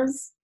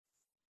peppers.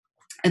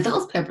 And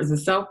those peppers are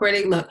so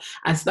pretty. Look,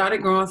 I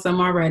started growing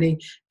some already.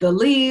 The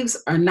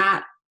leaves are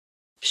not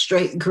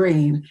straight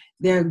green.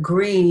 They're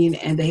green,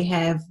 and they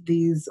have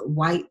these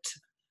white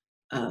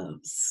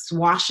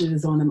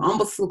swashes on them.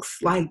 Almost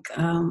looks like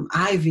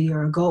ivy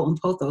or golden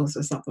pothos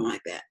or something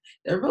like that.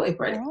 They're really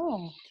pretty.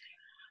 Oh.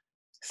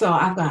 So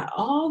I've got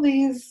all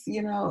these,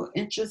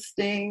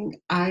 interesting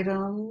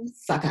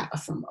items. I got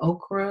some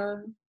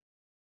okra,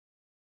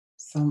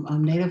 some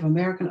Native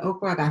American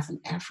okra. I got some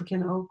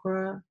African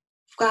okra.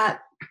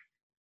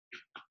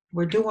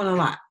 We're doing a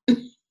lot.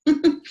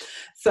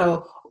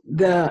 So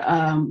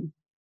the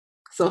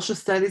social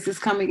studies is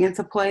coming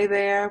into play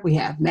there. We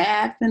have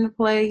math in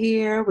play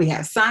here. We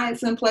have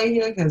science in play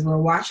here because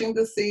we're watching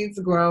the seeds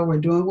grow. We're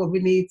doing what we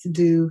need to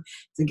do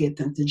to get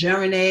them to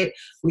germinate.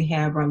 We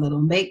have our little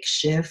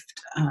makeshift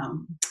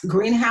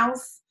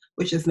greenhouse,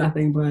 which is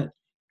nothing but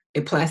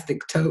a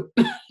plastic tote.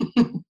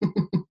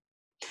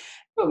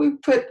 But we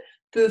put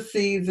the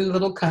seeds in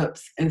little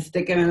cups and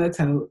stick it in a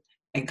tote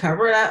and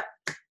cover it up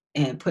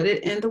and put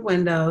it in the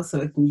window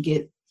so it can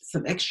get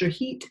some extra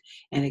heat,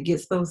 and it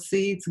gets those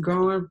seeds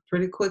growing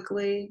pretty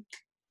quickly.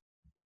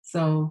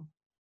 So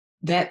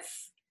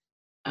that's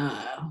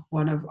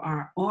one of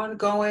our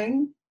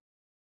ongoing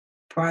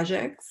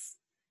projects.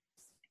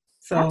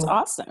 So that's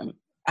awesome.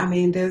 I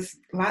mean, there's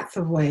lots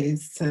of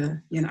ways to,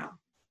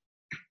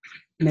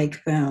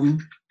 make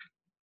them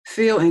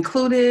feel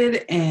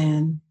included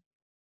and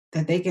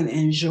that they can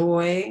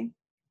enjoy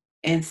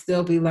and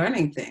still be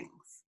learning things.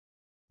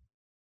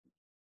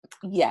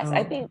 Yes,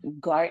 I think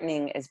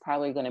gardening is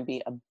probably going to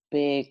be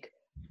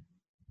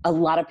a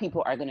lot of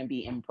people are going to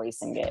be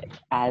embracing it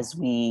as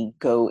we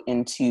go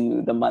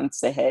into the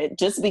months ahead,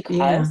 just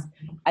because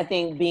I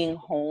think being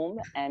home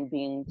and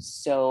being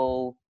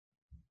so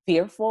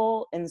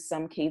fearful in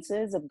some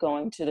cases of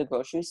going to the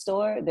grocery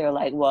store, they're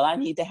like, well, I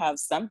need to have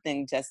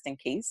something just in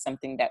case,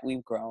 something that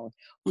we've grown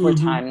for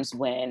times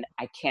when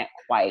I can't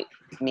quite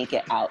make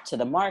it out to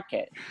the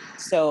market.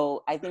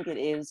 So I think it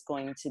is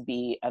going to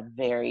be a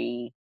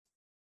very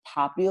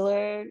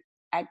popular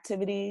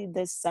activity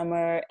this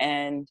summer.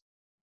 And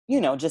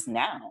just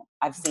now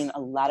I've seen a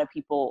lot of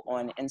people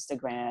on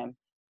Instagram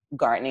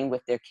gardening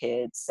with their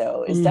kids,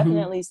 so it's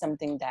definitely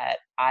something that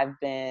I've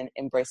been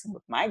embracing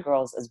with my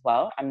girls as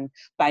well. I'm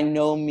by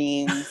no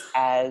means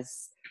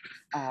as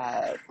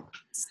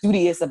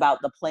studious about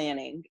the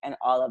planning and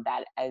all of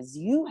that as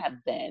you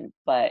have been,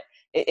 but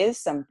it is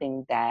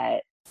something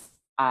that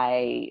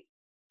I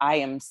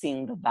am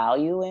seeing the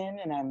value in,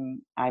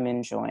 and I'm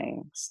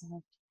enjoying.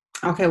 So.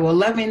 Okay, well,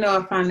 let me know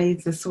if I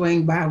need to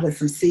swing by with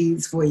some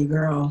seeds for you,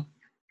 girl.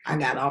 I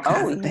got all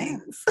kinds of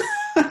things.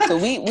 So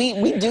we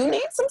do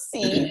need some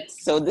seeds.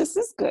 So this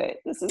is good.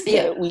 This is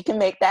Yeah. good. We can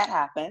make that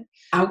happen.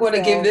 I'm going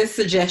to give So- this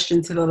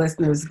suggestion to the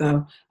listeners,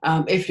 though.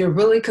 If you're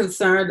really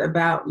concerned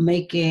about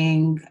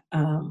making,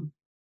 I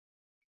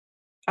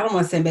don't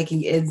want to say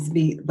making ends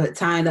meet, but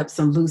tying up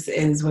some loose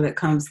ends when it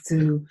comes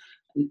to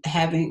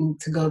having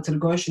to go to the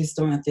grocery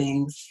store and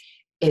things,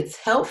 it's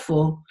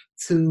helpful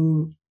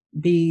to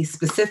be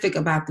specific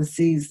about the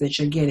seeds that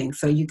you're getting.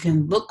 So you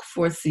can look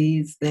for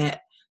seeds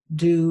that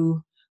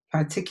do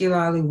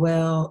particularly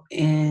well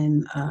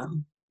in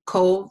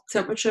cold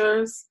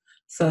temperatures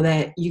so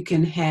that you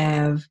can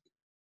have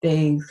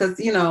things, because,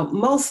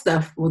 most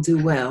stuff will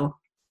do well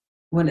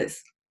when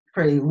it's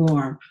pretty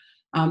warm.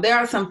 There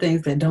are some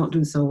things that don't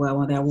do so well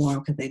when they're warm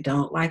because they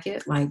don't like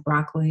it, like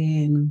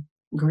broccoli and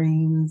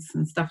greens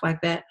and stuff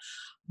like that.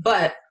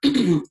 But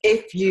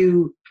if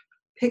you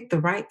pick the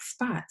right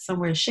spot,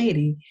 somewhere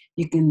shady,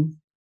 you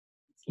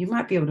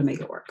might be able to make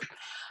it work.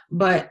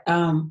 But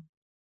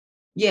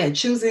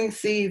choosing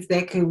seeds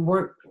that can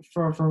work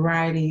for a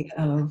variety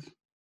of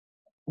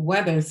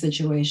weather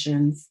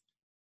situations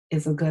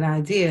is a good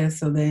idea.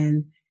 So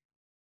then,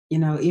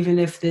 even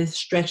if this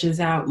stretches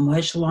out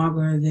much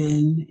longer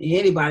than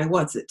anybody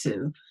wants it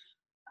to,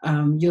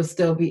 you'll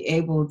still be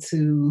able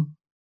to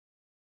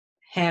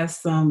have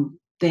some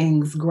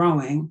things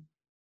growing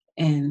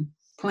and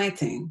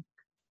planting.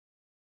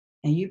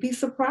 And you'd be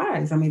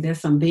surprised. I mean, there's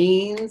some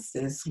beans,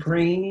 there's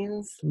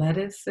greens,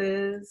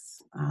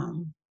 lettuces,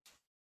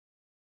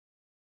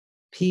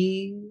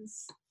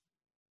 peas.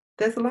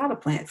 There's a lot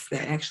of plants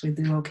that actually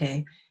do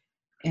okay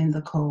in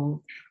the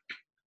cold.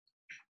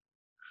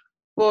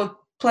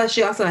 Well, plus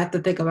you also have to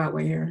think about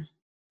where you're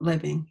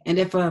living. And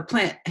if a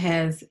plant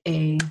has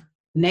a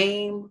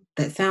name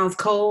that sounds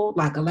cold,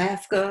 like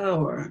Alaska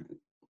or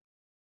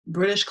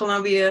British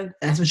Columbia,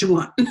 that's what you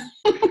want.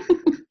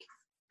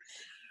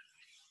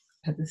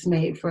 Because it's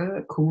made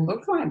for cooler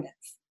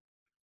climates.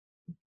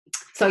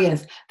 So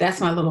yes, that's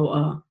my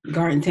little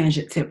garden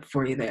tangent tip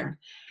for you there.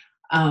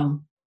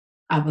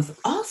 I was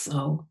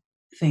also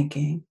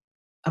thinking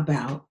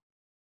about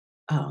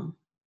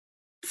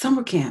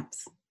summer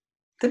camps.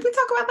 Did we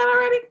talk about that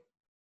already?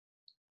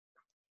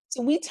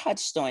 So we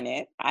touched on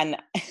it, and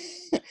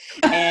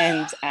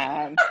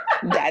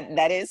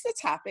that is the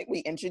topic. We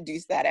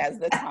introduced that as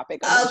the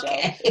topic of the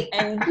show.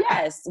 And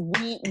yes,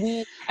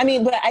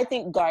 but I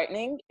think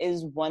gardening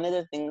is one of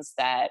the things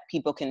that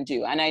people can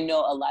do. And I know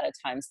a lot of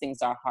times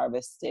things are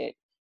harvested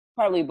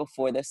probably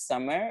before the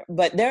summer,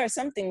 but there are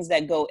some things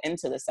that go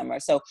into the summer.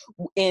 So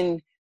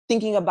in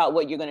thinking about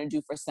what you're going to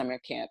do for summer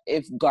camp,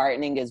 if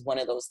gardening is one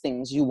of those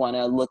things, you want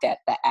to look at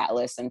the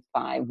atlas and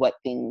find what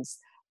things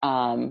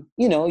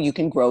you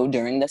can grow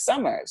during the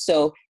summer.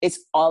 So it's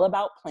all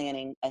about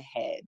planning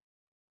ahead.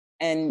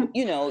 And,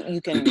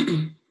 you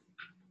can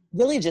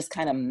really just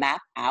kind of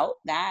map out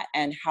that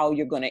and how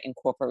you're going to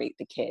incorporate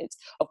the kids.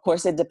 Of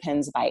course, it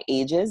depends by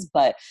ages,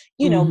 but,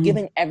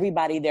 giving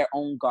everybody their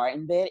own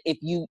garden bed, if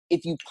you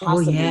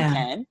possibly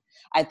can,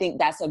 I think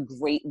that's a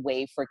great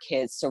way for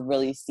kids to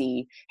really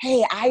see,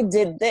 hey, I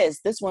did this.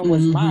 This one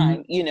was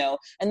mine,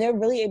 and they're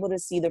really able to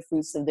see the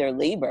fruits of their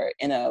labor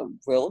in a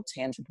real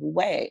tangible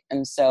way.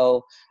 And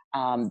so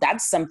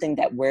that's something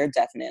that we're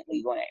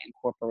definitely going to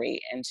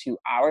incorporate into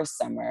our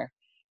summer.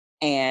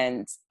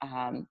 And,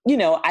 I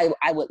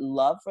would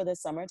love for the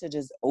summer to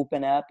just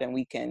open up and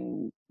we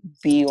can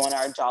be on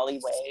our jolly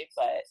way,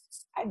 but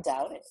I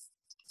doubt it.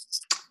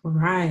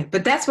 Right.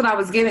 But that's what I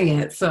was getting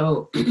at.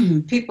 So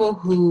people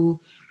who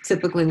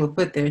typically will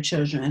put their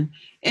children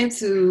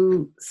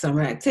into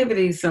summer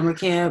activities, summer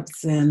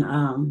camps,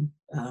 and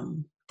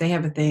they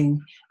have a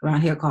thing around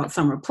here called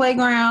summer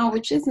playground,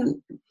 which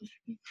isn't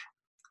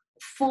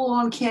full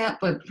on camp,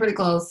 but pretty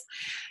close.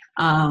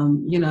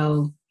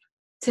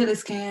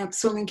 Tennis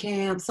camps, swimming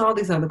camps, all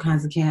these other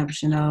kinds of camps,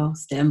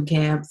 STEM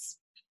camps,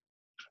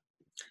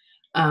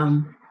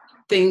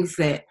 things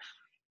that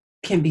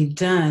can be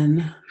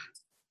done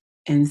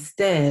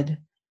instead.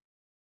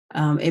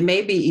 It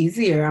may be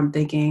easier, I'm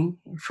thinking,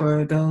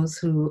 for those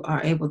who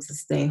are able to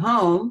stay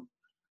home.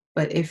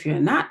 But if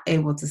you're not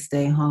able to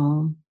stay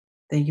home,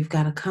 then you've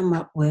got to come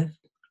up with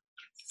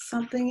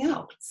something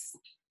else.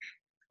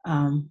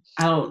 I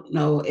don't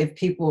know if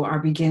people are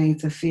beginning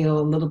to feel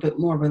a little bit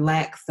more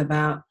relaxed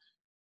about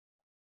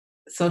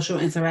social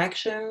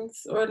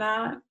interactions or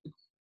not.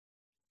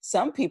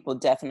 Some people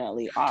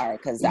definitely are,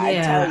 because I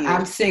tell you,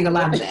 I'm seeing a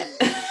lot of that.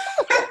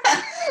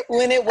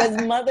 When it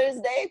was Mother's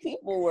Day,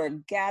 people were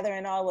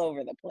gathering all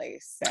over the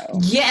place. So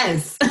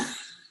yes,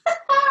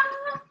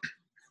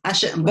 I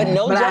shouldn't, but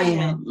no but judgment.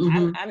 I am.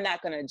 Mm-hmm. I'm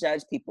not going to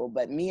judge people,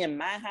 but me and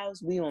my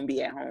house, we won't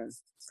be at home.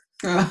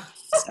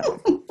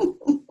 So.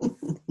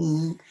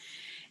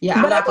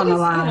 Yeah, but I'm not going to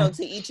lie.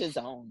 To each his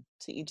own.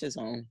 To each his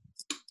own.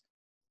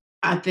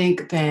 I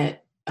think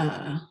that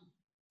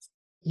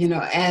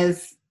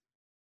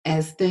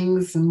as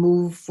things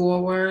move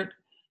forward,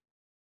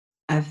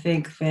 I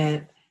think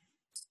that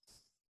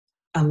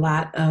a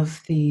lot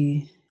of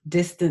the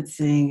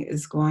distancing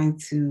is going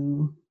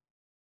to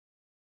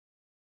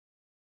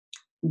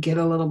get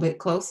a little bit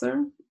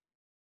closer.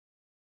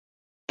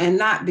 and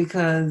not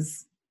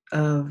because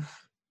of,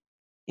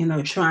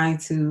 trying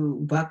to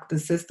buck the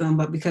system,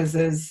 but because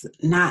there's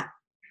not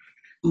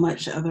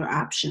much other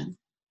option.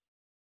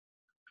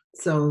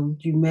 So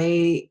you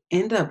may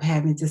end up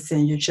having to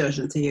send your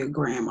children to your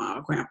grandma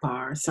or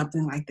grandpa or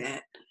something like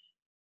that.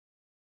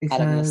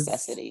 Out of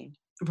necessity.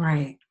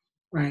 Right.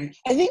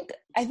 I think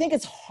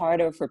it's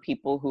harder for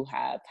people who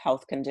have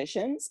health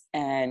conditions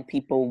and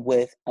people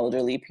with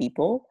elderly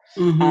people,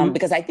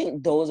 because I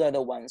think those are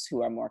the ones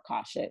who are more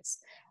cautious.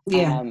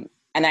 Yeah.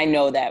 And I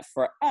know that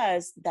for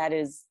us, that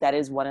is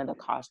one of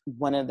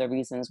the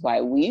reasons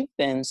why we've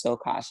been so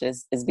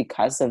cautious is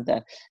because of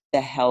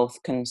the health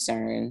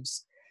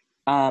concerns.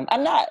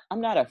 I'm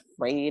not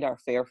afraid or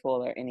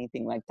fearful or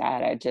anything like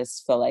that. I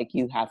just feel like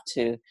you have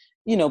to,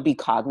 be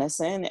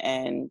cognizant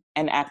and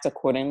act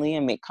accordingly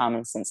and make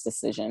common sense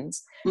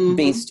decisions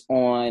based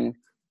on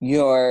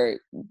your,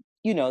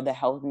 the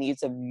health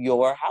needs of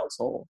your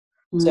household.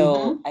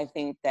 So I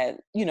think that,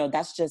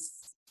 that's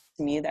just,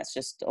 to me, that's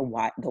just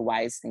the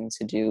wise thing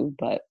to do.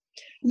 But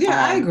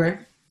yeah, I agree.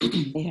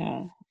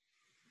 Yeah.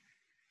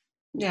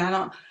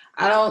 Yeah,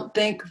 I don't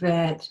think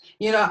that,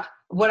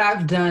 what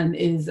I've done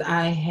is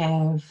I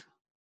have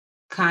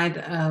kind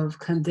of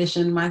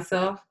conditioned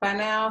myself by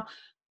now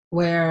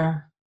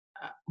where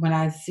when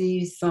I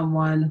see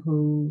someone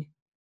who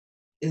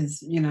is,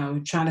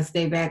 trying to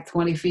stay back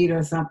 20 feet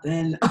or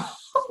something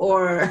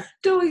or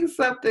doing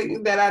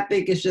something that I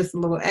think is just a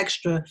little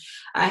extra,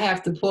 I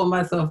have to pull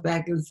myself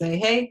back and say,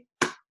 hey,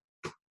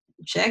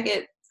 check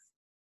it.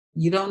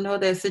 You don't know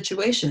their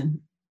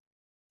situation.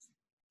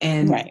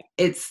 And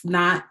it's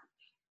not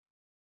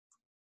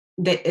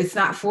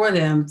for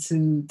them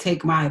to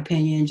take my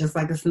opinion, just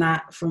like it's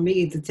not for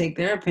me to take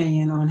their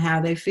opinion on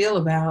how they feel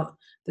about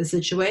the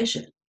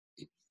situation.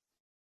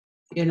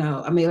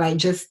 Like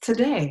just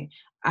today,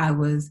 I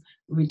was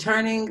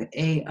returning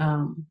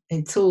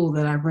a tool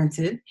that I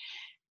rented,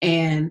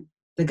 and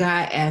the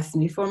guy asked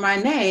me for my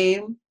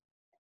name,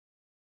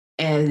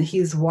 and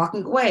he's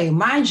walking away.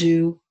 Mind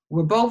you,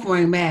 we're both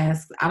wearing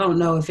masks. I don't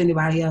know if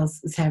anybody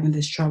else is having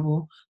this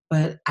trouble,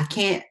 but I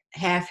can't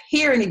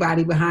hear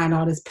anybody behind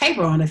all this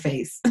paper on their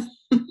face.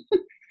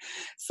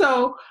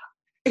 So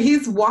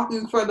he's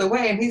walking further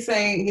away, and he's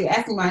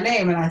asking my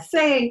name, and I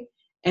say,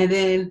 and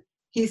then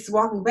he's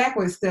walking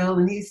backwards still,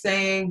 and he's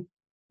saying,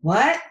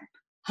 what?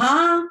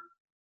 Huh?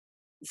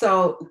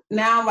 So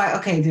now I'm like,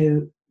 okay,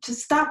 dude,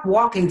 just stop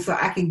walking so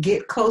I can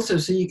get closer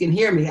so you can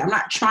hear me. I'm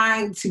not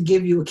trying to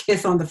give you a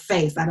kiss on the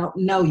face. I don't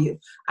know you.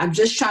 I'm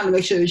just trying to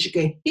make sure that you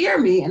can hear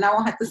me, and I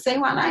won't have to say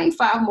my name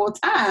 5 more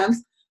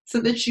times so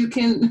that you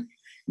can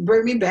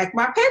bring me back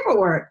my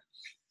paperwork.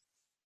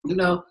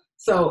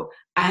 So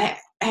I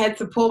had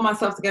to pull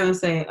myself together and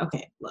say,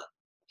 okay, look,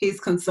 he's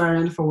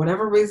concerned for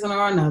whatever reason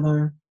or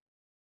another.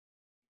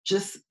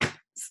 Just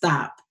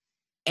stop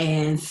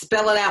and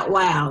spell it out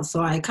loud.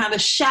 So I kind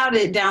of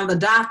shouted down the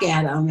dock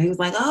at him. He was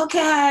like,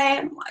 okay.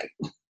 I'm like,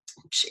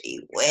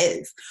 gee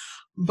whiz.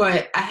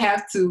 But I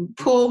have to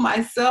pull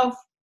myself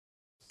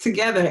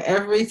together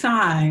every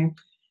time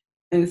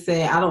and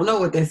say, I don't know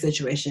what their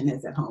situation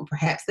is at home.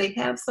 Perhaps they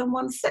have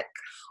someone sick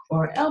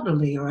or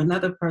elderly or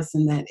another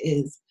person that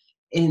is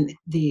in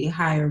the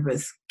higher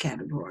risk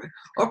category.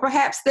 Or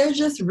perhaps they're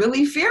just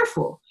really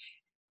fearful.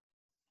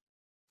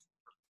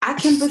 I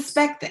can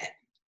respect that.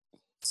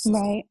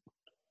 Right.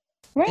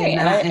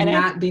 And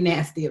not be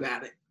nasty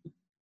about it.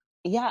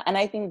 Yeah. And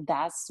I think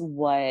that's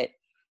what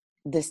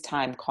this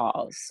time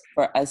calls,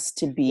 for us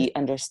to be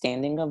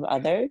understanding of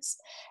others.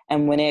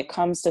 And when it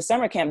comes to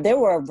summer camp, there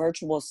were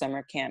virtual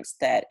summer camps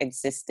that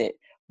existed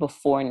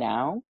before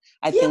now.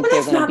 I think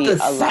they're going to be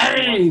a lot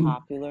more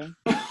popular.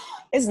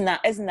 It's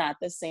not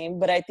the same,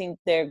 but I think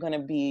they're going to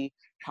be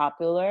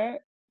popular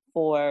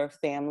for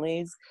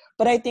families.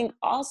 But I think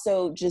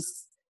also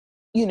just,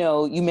 you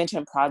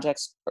mentioned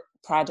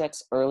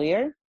projects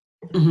earlier,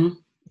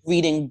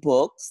 reading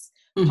books,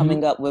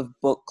 coming up with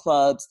book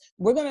clubs.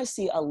 We're going to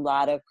see a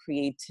lot of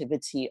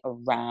creativity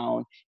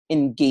around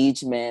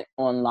engagement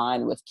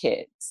online with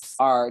kids,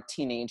 our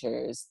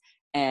teenagers.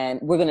 And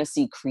we're going to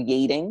see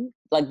creating.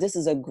 Like, this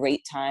is a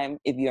great time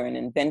if you're an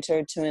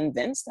inventor to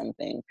invent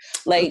something.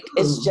 Like,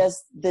 it's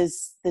just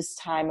this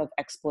time of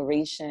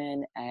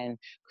exploration and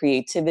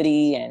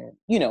creativity and,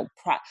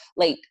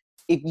 like,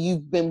 if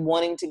you've been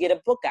wanting to get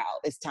a book out,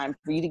 it's time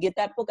for you to get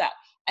that book out.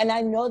 And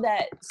I know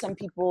that some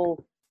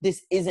people,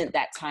 this isn't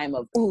that time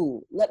of,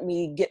 ooh, let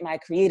me get my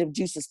creative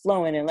juices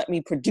flowing and let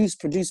me produce.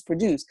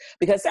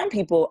 Because some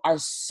people are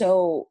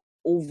so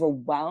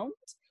overwhelmed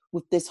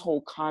with this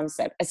whole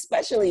concept,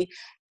 especially,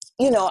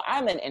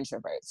 I'm an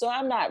introvert. So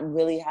I'm not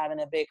really having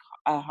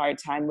a hard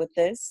time with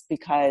this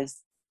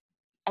because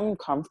I'm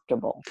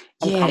comfortable.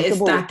 It's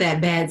not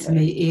that bad to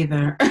me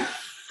either.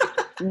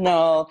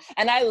 No.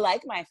 And I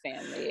like my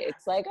family.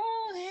 It's like,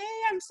 oh,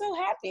 hey, I'm so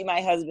happy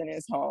my husband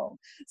is home.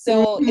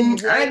 So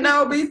I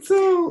know, me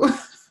too.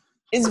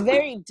 It's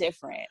very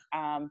different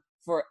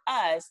for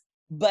us,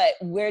 but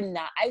we're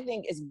not. I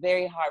think it's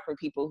very hard for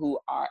people who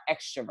are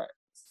extroverts.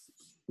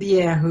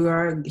 Yeah,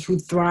 who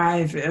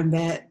thrive in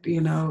that,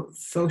 in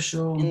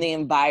social. the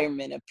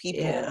environment of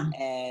people. Yeah.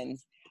 And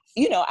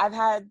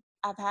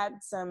I've had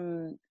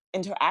some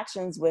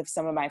interactions with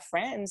some of my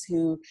friends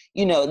who,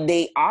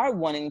 they are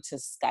wanting to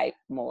Skype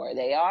more,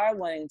 they are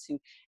wanting to,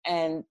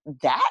 and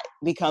that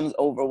becomes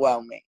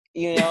overwhelming,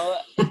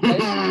 at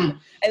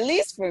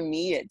least for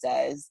me it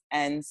does.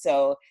 And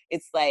so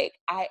it's like,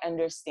 I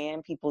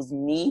understand people's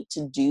need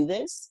to do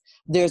this.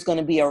 There's going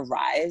to be a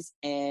rise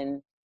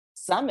in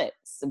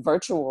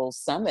virtual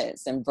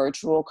summits and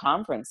virtual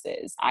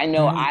conferences. I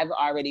know Right. I've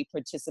already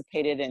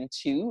participated in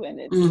 2, and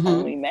it's Mm-hmm.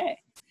 only May.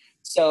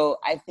 So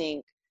I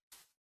think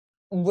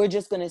we're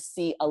just going to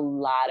see a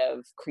lot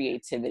of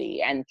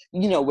creativity. And,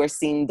 we're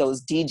seeing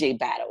those DJ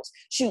battles.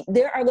 Shoot,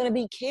 there are going to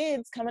be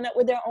kids coming up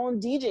with their own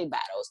DJ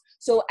battles.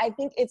 So I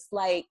think it's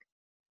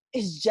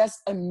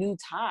just a new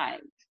time.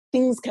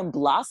 Things can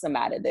blossom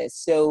out of this.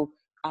 So,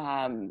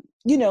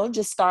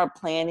 just start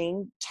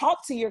planning, talk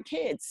to your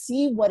kids,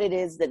 see what it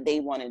is that they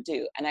want to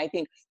do. And I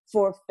think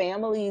for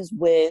families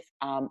with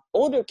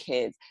older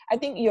kids, I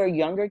think your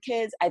younger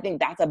kids, I think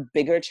that's a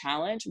bigger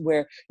challenge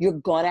where you're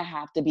going to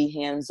have to be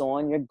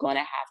hands-on. You're going to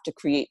have to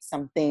create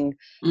something.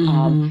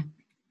 Mm-hmm.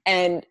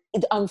 And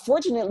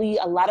unfortunately,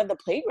 a lot of the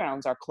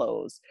playgrounds are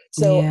closed.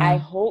 So I Yeah.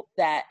 hope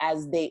that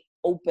as they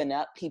open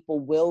up, people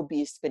will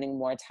be spending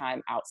more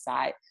time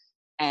outside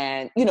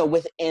and,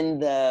 within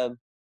the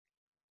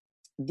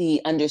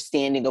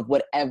understanding of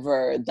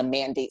whatever the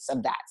mandates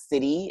of that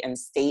city and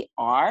state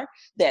are,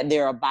 that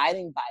they're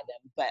abiding by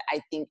them. But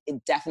I think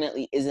it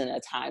definitely isn't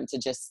a time to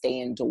just stay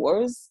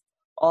indoors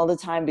all the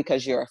time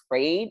because you're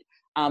afraid.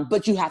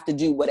 But you have to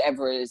do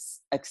whatever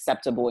is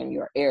acceptable in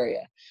your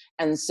area.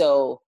 And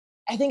so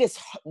I think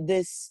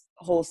this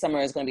whole summer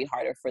is going to be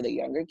harder for the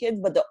younger kids,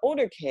 but the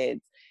older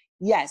kids,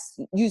 yes,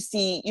 you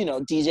see,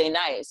 DJ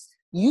Nice,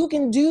 you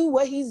can do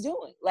what he's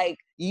doing. Like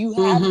if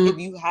Mm-hmm.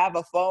 you have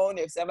a phone,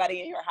 if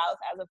somebody in your house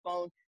has a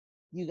phone,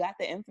 you got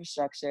the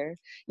infrastructure,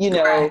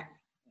 Right.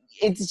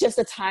 it's just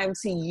a time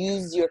to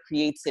use your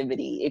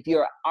creativity. If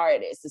you're an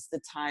artist, it's the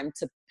time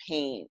to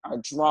paint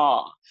or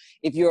draw.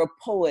 If you're a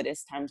poet,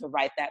 it's time to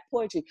write that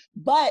poetry.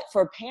 But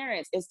for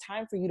parents, it's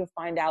time for you to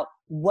find out,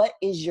 what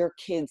is your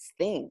kid's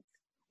thing?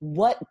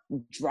 What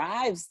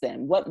drives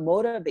them? What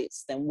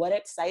motivates them? What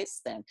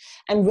excites them?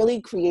 And really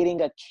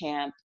creating a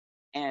camp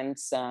and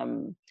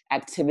some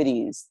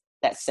activities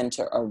that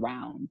center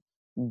around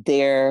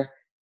their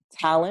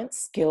talents,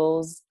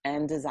 skills,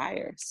 and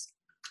desires.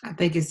 I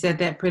think you said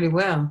that pretty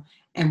well.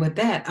 And with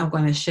that, I'm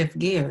going to shift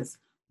gears.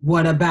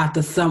 What about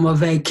the summer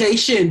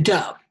vacation,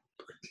 Dub?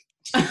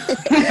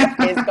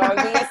 It's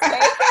gonna be a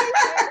staycation.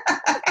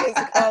 It's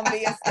gonna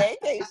be a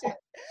staycation.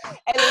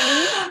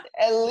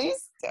 At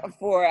least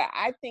for,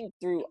 I think,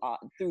 through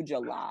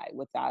July,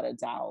 without a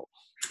doubt.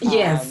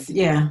 Yes,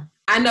 yeah.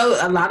 I know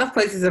a lot of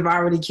places have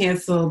already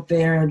canceled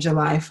their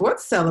July 4th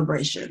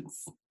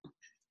celebrations.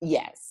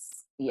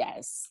 Yes.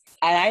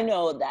 And I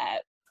know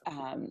that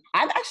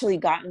I've actually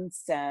gotten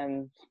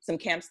some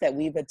camps that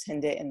we've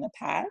attended in the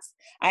past.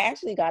 I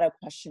actually got a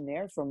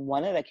questionnaire from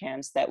one of the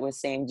camps that was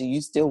saying, "Do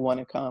you still want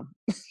to come?"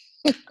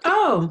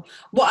 Oh,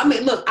 well, I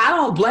mean, look, I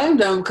don't blame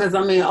them because,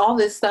 I mean, all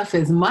this stuff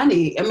is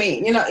money. I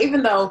mean,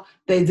 even though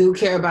they do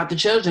care about the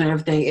children and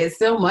everything, it's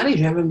still money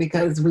driven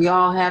because we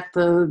all have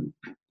to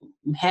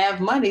have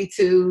money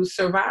to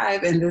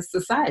survive in this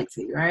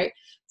society, right?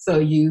 So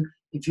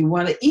if you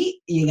want to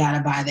eat, you got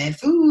to buy that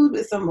food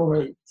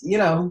somewhere,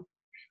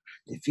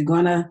 if you're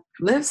going to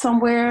live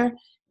somewhere,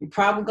 you're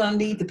probably going to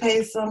need to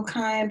pay some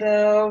kind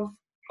of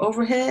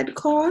overhead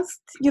cost,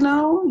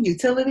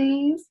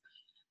 utilities,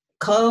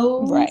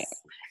 clothes, Right.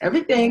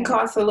 everything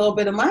costs a little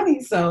bit of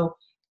money. So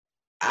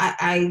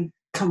I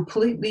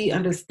completely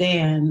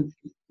understand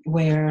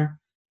where,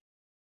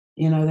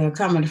 they're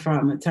coming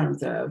from in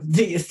terms of,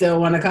 do you still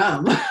want to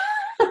come?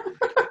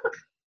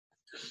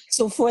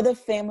 So for the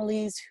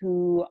families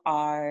who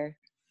are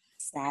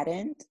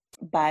saddened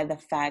by the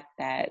fact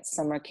that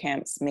summer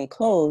camps may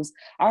close,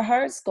 our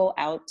hearts go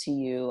out to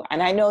you.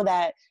 And I know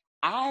that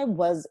I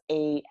was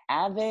a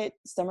avid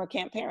summer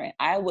camp parent.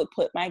 I would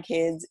put my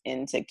kids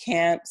into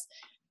camps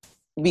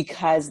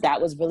because that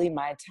was really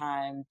my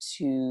time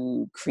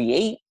to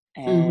create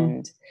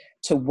and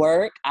to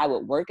work. I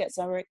would work at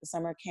summer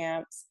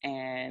camps,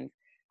 and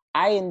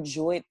I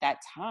enjoyed that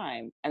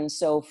time. And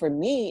so for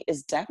me,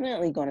 it's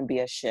definitely going to be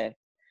a shift.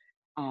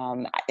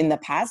 In the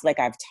past, like,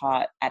 I've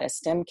taught at a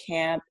STEM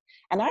camp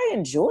and I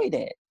enjoyed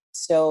it.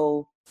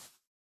 So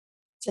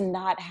to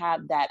not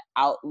have that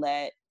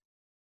outlet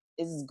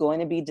is going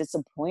to be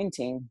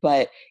disappointing,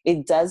 but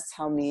it does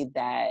tell me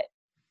that,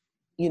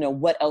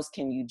 what else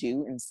can you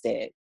do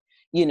instead?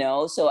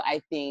 So I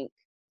think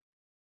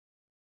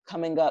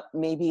coming up,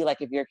 maybe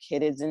like if your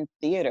kid is in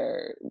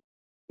theater,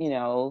 you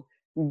know,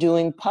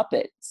 doing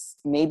puppets.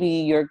 Maybe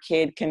your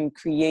kid can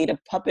create a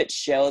puppet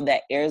show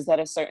that airs at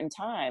a certain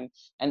time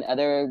and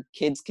other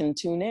kids can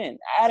tune in.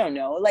 I don't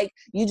know. Like,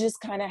 you just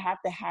kind of have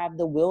to have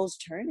the wheels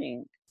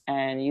turning,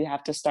 and you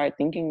have to start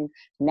thinking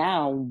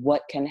now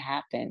what can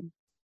happen.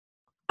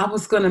 I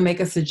was going to make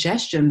a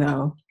suggestion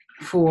though.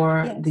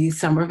 for the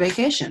summer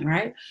vacation,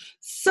 right?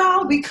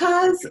 So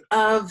because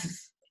of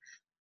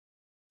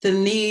the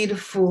need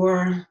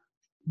for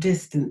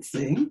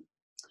distancing,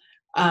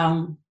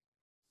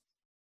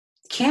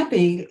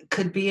 camping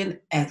could be an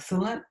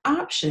excellent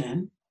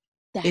option.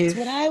 That's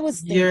what I was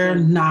thinking. You're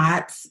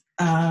not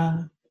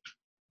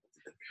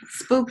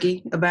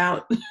spooky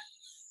about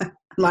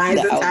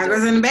lions and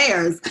tigers and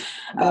bears.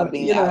 About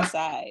being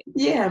outside.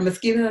 Yeah,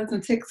 mosquitoes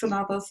and ticks and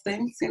all those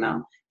things,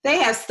 They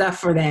have stuff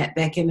for that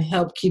can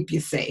help keep you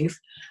safe.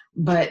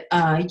 But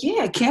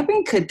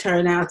camping could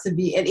turn out to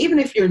be, and even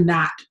if you're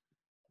not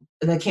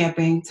the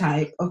camping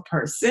type of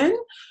person,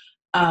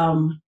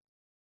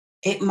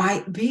 it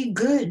might be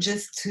good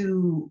just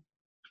to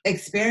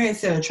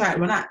experience it or try it.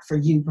 Well, not for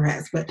you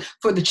perhaps, but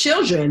for the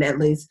children at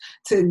least,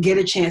 to get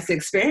a chance to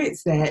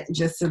experience that,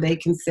 just so they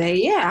can say,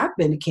 yeah, I've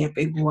been to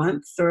camping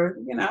once, or,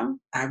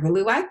 I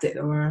really liked it,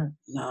 or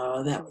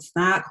no, that was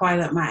not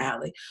quite up my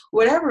alley.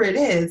 Whatever it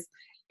is,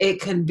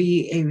 it can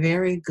be a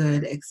very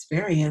good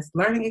experience,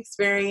 learning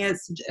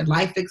experience,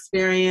 life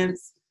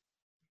experience,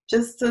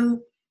 just to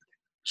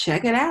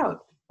check it out.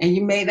 And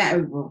you may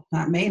not, well,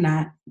 not may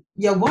not,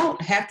 you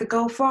won't have to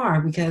go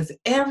far, because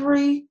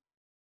everywhere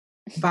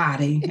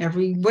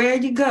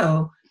you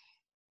go,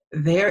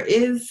 there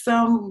is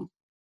some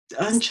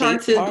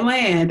uncharted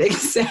land.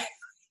 Exactly.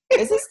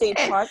 It's a state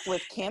park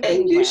with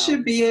camping and you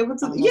should be able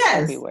to,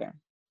 everywhere.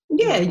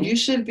 Yeah, you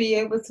should be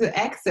able to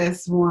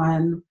access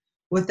one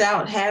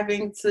without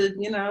having to,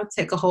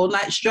 take a whole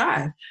night's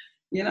drive,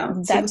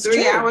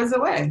 2-3 hours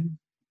away.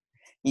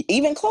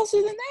 Even closer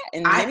than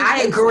that.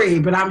 I agree,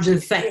 but I'm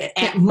just saying,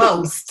 at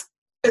most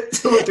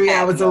 2 or 3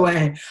 hours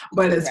away.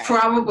 But it's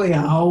probably a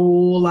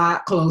whole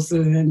lot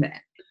closer than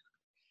that.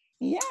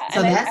 Yeah,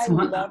 so and that's I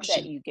one love option.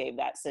 that you gave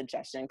that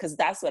suggestion, because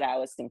that's what I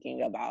was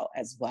thinking about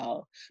as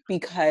well.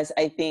 Because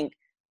I think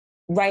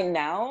right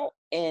now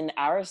in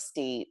our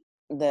state,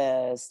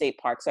 the state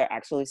parks are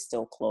actually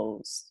still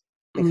closed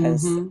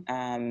because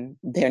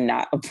they're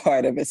not a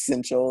part of the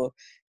essential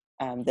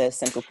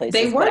places.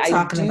 They were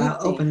talking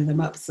about opening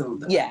them up soon,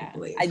 though, yeah,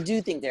 I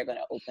do think they're going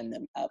to open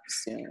them up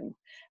soon.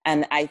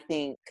 And I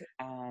think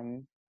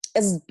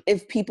as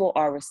if people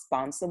are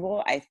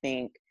responsible, I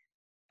think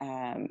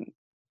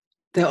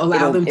they'll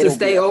allow them to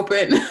stay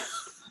open.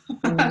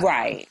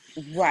 Right.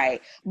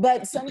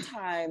 But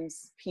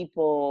sometimes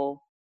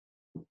people,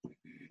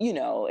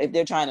 if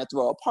they're trying to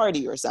throw a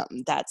party or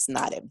something, that's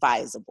not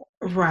advisable.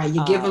 Right.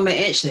 You give them an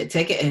inch, they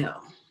take an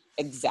L.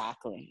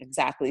 Exactly.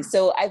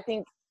 So I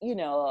think,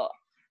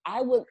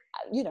 I would,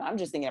 I'm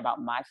just thinking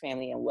about my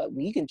family and what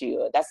we can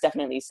do. That's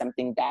definitely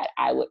something that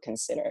I would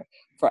consider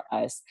for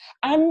us.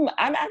 I'm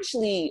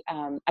actually,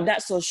 I'm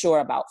not so sure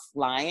about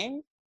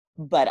flying,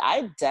 but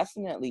I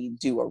definitely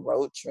do a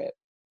road trip.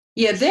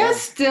 Yeah, they're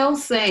still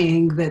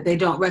saying that they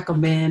don't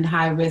recommend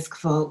high-risk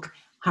folk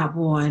hop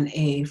on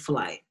a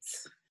flight.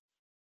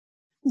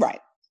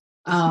 Right.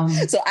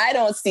 So I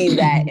don't see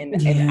that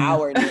in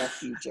our near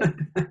future.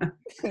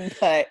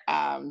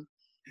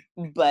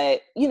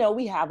 But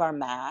we have our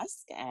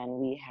mask, and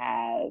we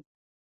have,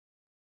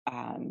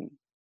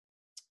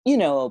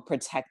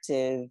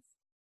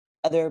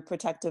 other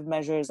protective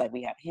measures, like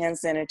we have hand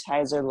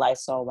sanitizer,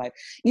 Lysol wipe,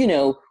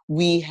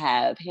 we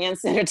have hand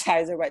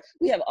sanitizer, right?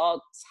 We have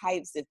all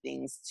types of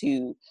things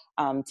to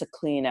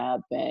clean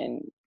up and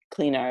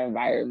clean our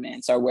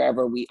environments, or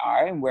wherever we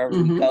are and wherever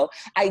we go.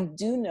 I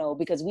do know,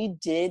 because we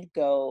did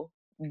go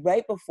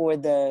right before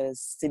the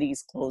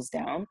cities closed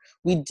down,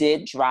 we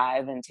did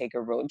drive and take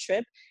a road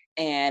trip.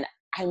 And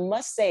I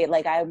must say,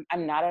 like, I'm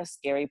not a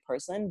scary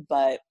person,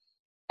 but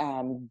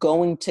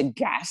going to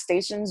gas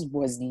stations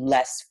was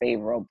less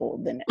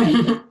favorable than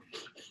ever.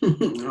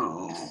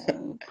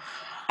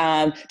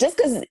 Just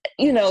because,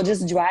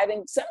 just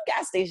driving, some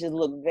gas stations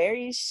look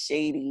very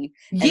shady.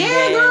 And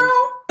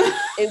girl.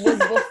 It was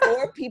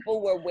before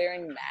people were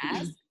wearing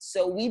masks.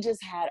 So we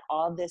just had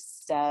all this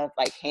stuff,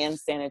 like hand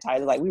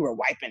sanitizer, like we were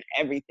wiping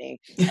everything.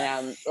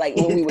 And like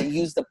when we would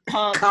use the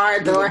pump,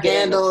 car door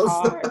handles.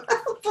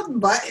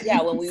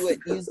 Yeah, when we would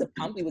use the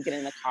pump, we would get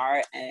in the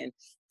car and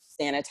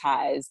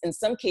sanitize. In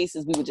some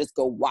cases, we would just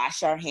go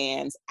wash our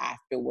hands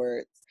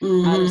afterwards.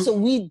 So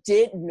we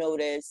did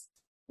notice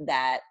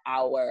that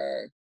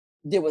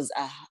there was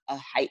a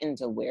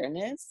heightened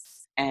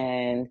awareness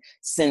and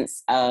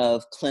sense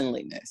of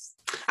cleanliness.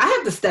 I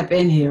have to step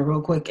in here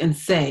real quick and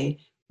say,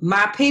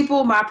 my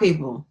people,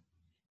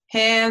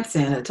 hand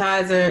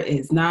sanitizer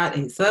is not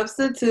a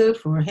substitute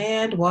for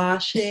hand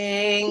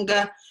washing.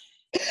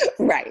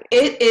 Right.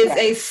 It is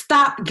a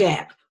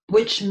stopgap,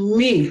 which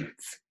means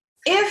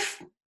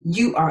if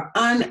you are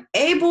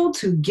unable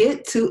to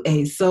get to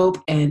a soap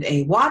and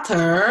a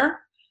water,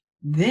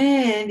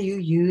 then you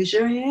use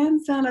your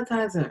hand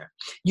sanitizer.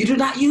 You do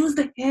not use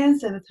the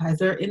hand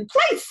sanitizer in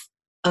place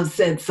of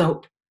said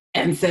soap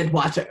and said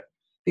water,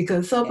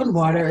 because soap and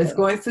water is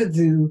going to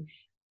do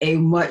a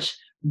much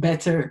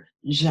better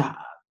job.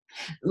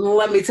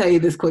 Let me tell you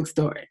this quick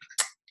story.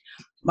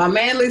 My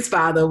Manly's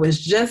father was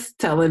just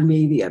telling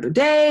me the other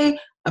day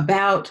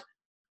about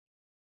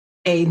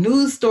a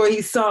news story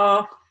he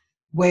saw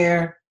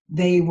where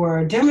they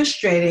were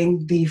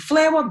demonstrating the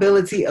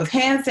flammability of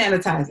hand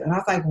sanitizer. And I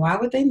was like, why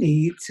would they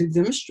need to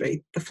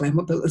demonstrate the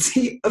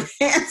flammability of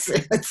hand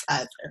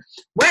sanitizer?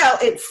 Well,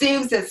 it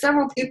seems that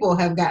several people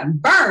have gotten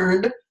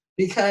burned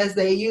because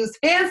they used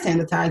hand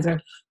sanitizer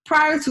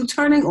prior to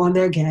turning on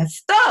their gas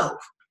stove.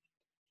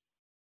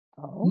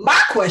 Oh.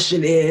 My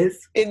question is,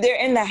 if they're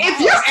in the house, if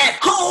you're at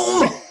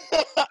home,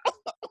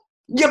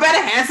 you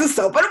better have some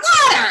soap and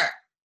water.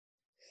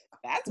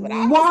 That's what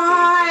I was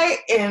Why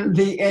in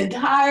the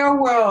entire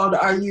world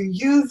are you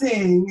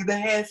using the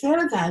hand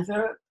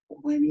sanitizer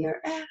when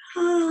you're at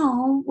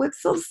home with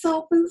some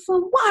soap and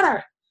some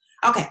water?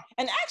 Okay.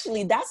 And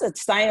actually, that's a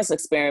science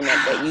experiment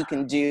that you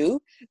can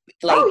do.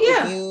 Like,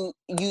 if you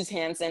use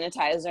hand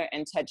sanitizer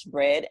and touch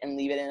bread and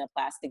leave it in a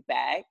plastic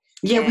bag.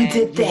 Yeah, we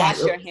did that.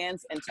 Wash your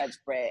hands and touch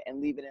bread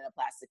and leave it in a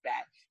plastic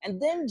bag.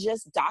 And then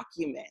just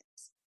document.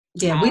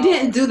 Yeah, we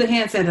didn't do the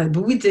hand sanitizer,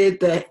 but we did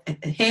the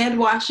hand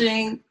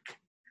washing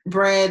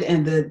bread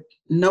and the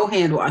no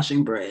hand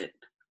washing bread.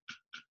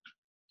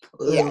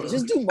 Yeah,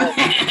 just do both.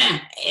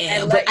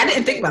 But I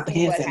didn't think about the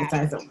hand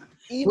sanitizer.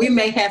 We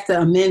may have to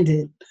amend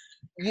it.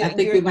 I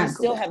think we might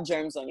still have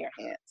germs on your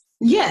hands.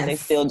 Yes. They're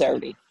still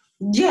dirty.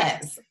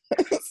 Yes.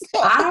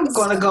 I'm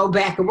going to go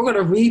back and we're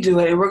going to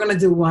redo it and we're going to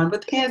do one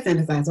with hand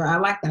sanitizer. I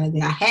like that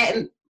idea. I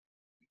hadn't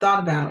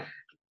thought about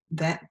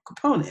that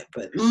component,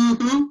 but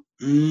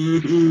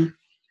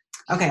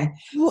Okay.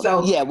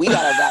 So yeah, we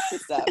got to wrap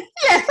this up.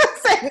 Yes.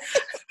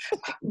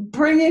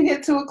 Bringing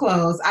it to a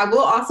close, I will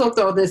also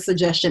throw this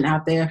suggestion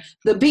out there: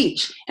 the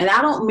beach, and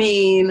I don't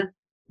mean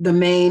the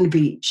main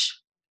beach,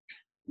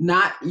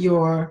 not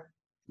your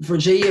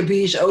Virginia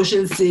Beach,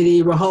 Ocean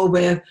City,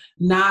 Rehoboth,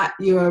 not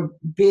your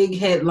big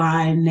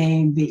headline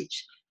name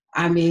beach.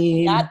 I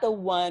mean, not the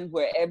one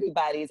where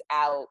everybody's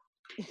out.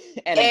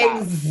 And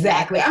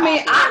exactly. I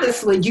mean,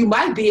 honestly, you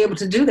might be able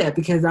to do that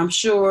because I'm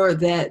sure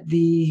that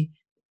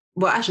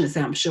well, I shouldn't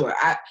say I'm sure.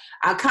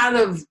 I kind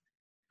of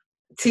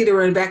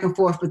teetering back and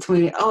forth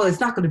between, it's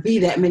not going to be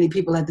that many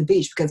people at the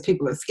beach because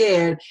people are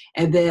scared.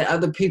 And then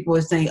other people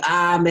are saying,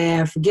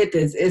 man, forget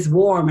this. It's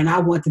warm and I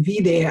want to be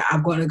there.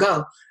 I'm going to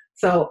go.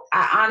 So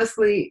I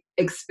honestly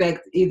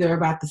expect either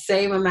about the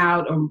same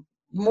amount or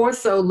more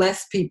so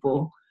less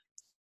people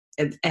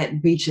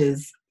at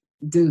beaches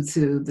due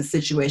to the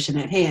situation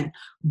at hand.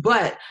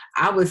 But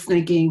I was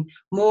thinking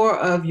more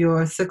of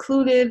your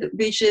secluded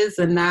beaches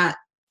and they're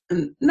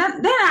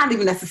not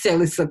even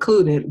necessarily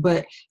secluded,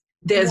 but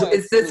there's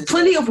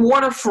plenty of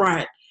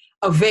waterfront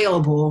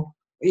available,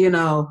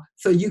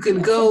 so you can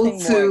go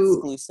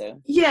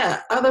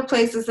to other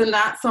places and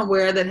not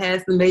somewhere that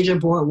has the major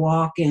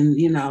boardwalk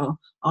and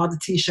all the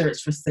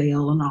t-shirts for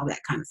sale and all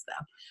that kind of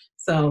stuff.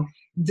 So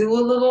do a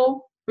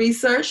little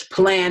research,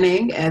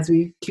 planning, as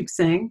we keep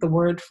saying, the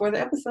word for the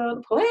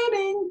episode,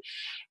 planning.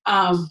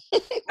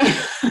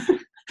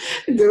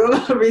 Do a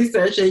little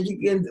research and you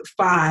can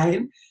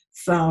find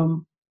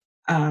some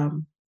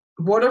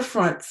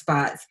waterfront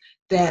spots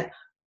that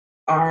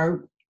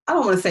are, I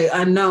don't want to say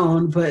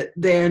unknown, but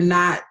they're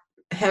not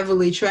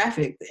heavily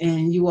trafficked,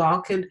 and you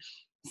all can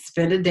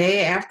spend a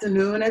day,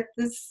 afternoon at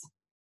this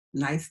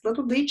nice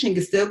little beach and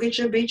can still get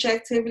your beach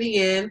activity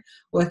in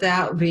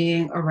without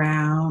being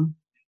around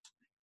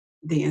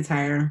the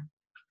entire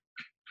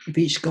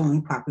beach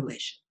going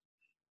population.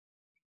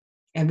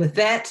 And with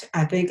that,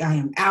 I think I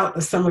am out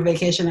of summer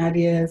vacation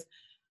ideas.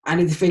 I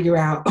need to figure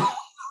out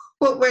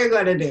what we're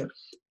going to do.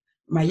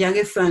 My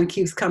youngest son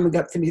keeps coming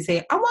up to me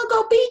saying, I want to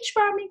go beach,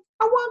 Mommy.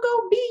 I want to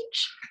go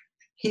beach.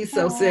 He's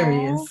so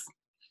serious.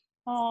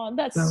 Oh,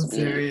 that's so sweet.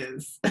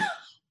 Serious.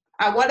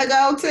 I want to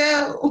go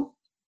too.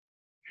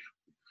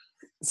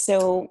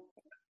 So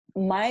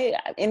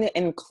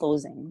in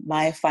closing,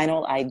 my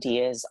final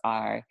ideas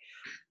are,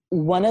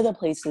 one of the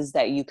places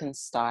that you can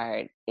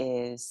start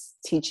is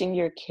teaching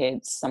your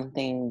kids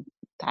something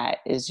that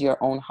is your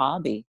own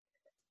hobby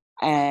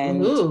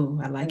and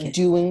I like it.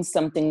 Doing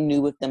something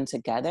new with them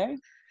together.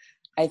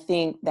 I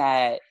think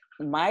that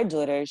my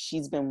daughter,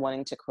 she's been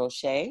wanting to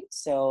crochet.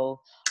 So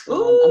I'm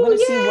going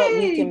to see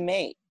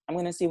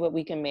what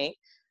we can make.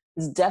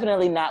 It's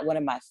definitely not one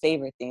of my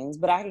favorite things,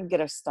 but I can get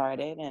her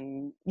started.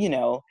 And,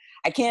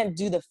 I can't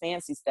do the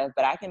fancy stuff,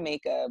 but I can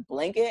make a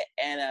blanket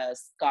and a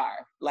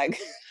scarf. Like,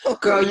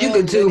 girl, you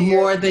could do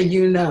more than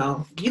you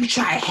know. You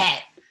try a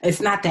hat.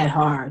 It's not that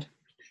hard.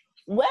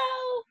 Well,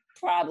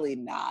 probably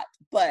not,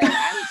 but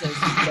I'm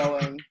just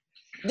going.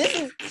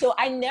 So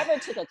I never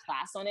took a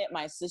class on it.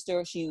 My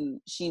sister, she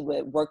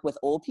would work with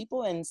old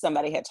people and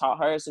somebody had taught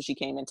her. So she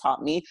came and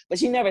taught me, but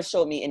she never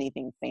showed me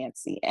anything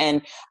fancy.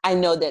 And I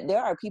know that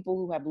there are people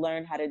who have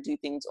learned how to do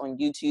things on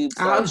YouTube.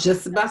 So I was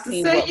just about to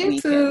say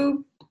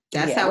YouTube.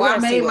 That's how I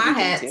made my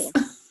hats.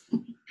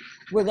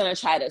 We're going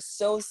to try to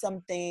sew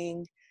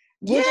something.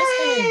 We're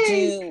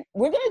going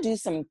to do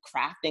some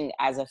crafting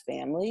as a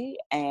family.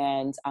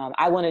 And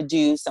I want to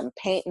do some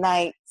paint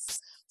nights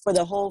for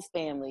the whole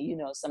family,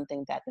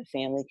 something that the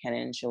family can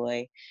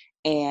enjoy.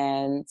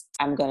 And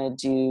I'm going to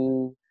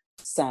do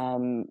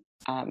some,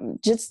 I'm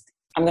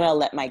going to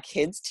let my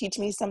kids teach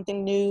me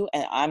something new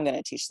and I'm going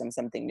to teach them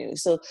something new.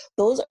 So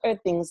those are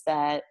things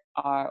that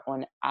are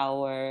on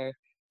our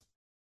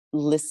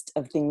list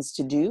of things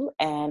to do.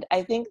 And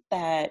I think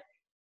that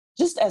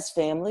just as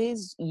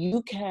families,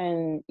 you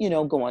can,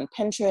 go on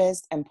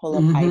Pinterest and pull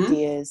up Mm-hmm.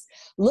 ideas,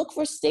 look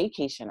for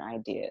staycation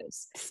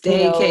ideas,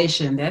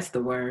 Staycation, that's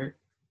the word.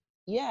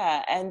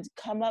 yeah, and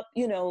come up,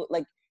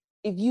 like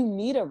if you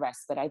need a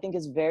respite, I think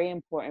it's very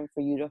important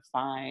for you to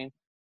find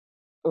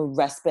a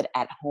respite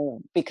at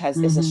home because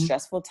it's a Mm-hmm.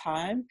 stressful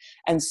time.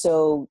 And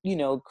so,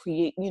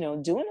 create,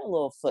 doing a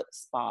little foot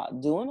spa,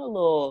 doing a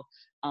little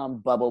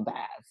bubble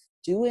bath,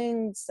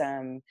 doing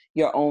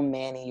your own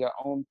mani, your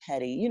own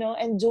pedi,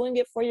 and doing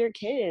it for your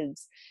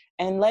kids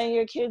and letting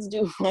your kids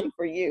do one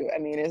for you. I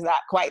mean, it's not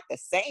quite the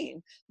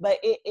same, but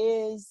it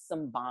is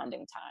some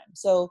bonding time.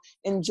 So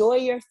enjoy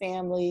your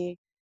family.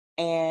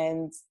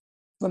 And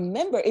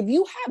remember, if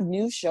you have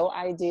new show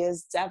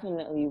ideas,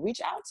 definitely reach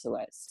out to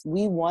us.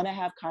 We want to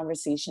have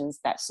conversations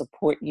that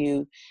support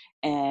you,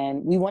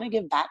 and we want to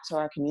give back to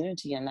our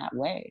community in that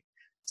way.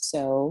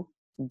 So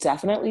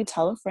definitely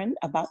tell a friend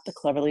about the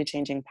Cleverly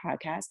Changing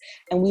podcast,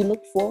 and we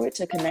look forward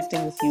to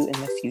connecting with you in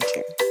the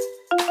future.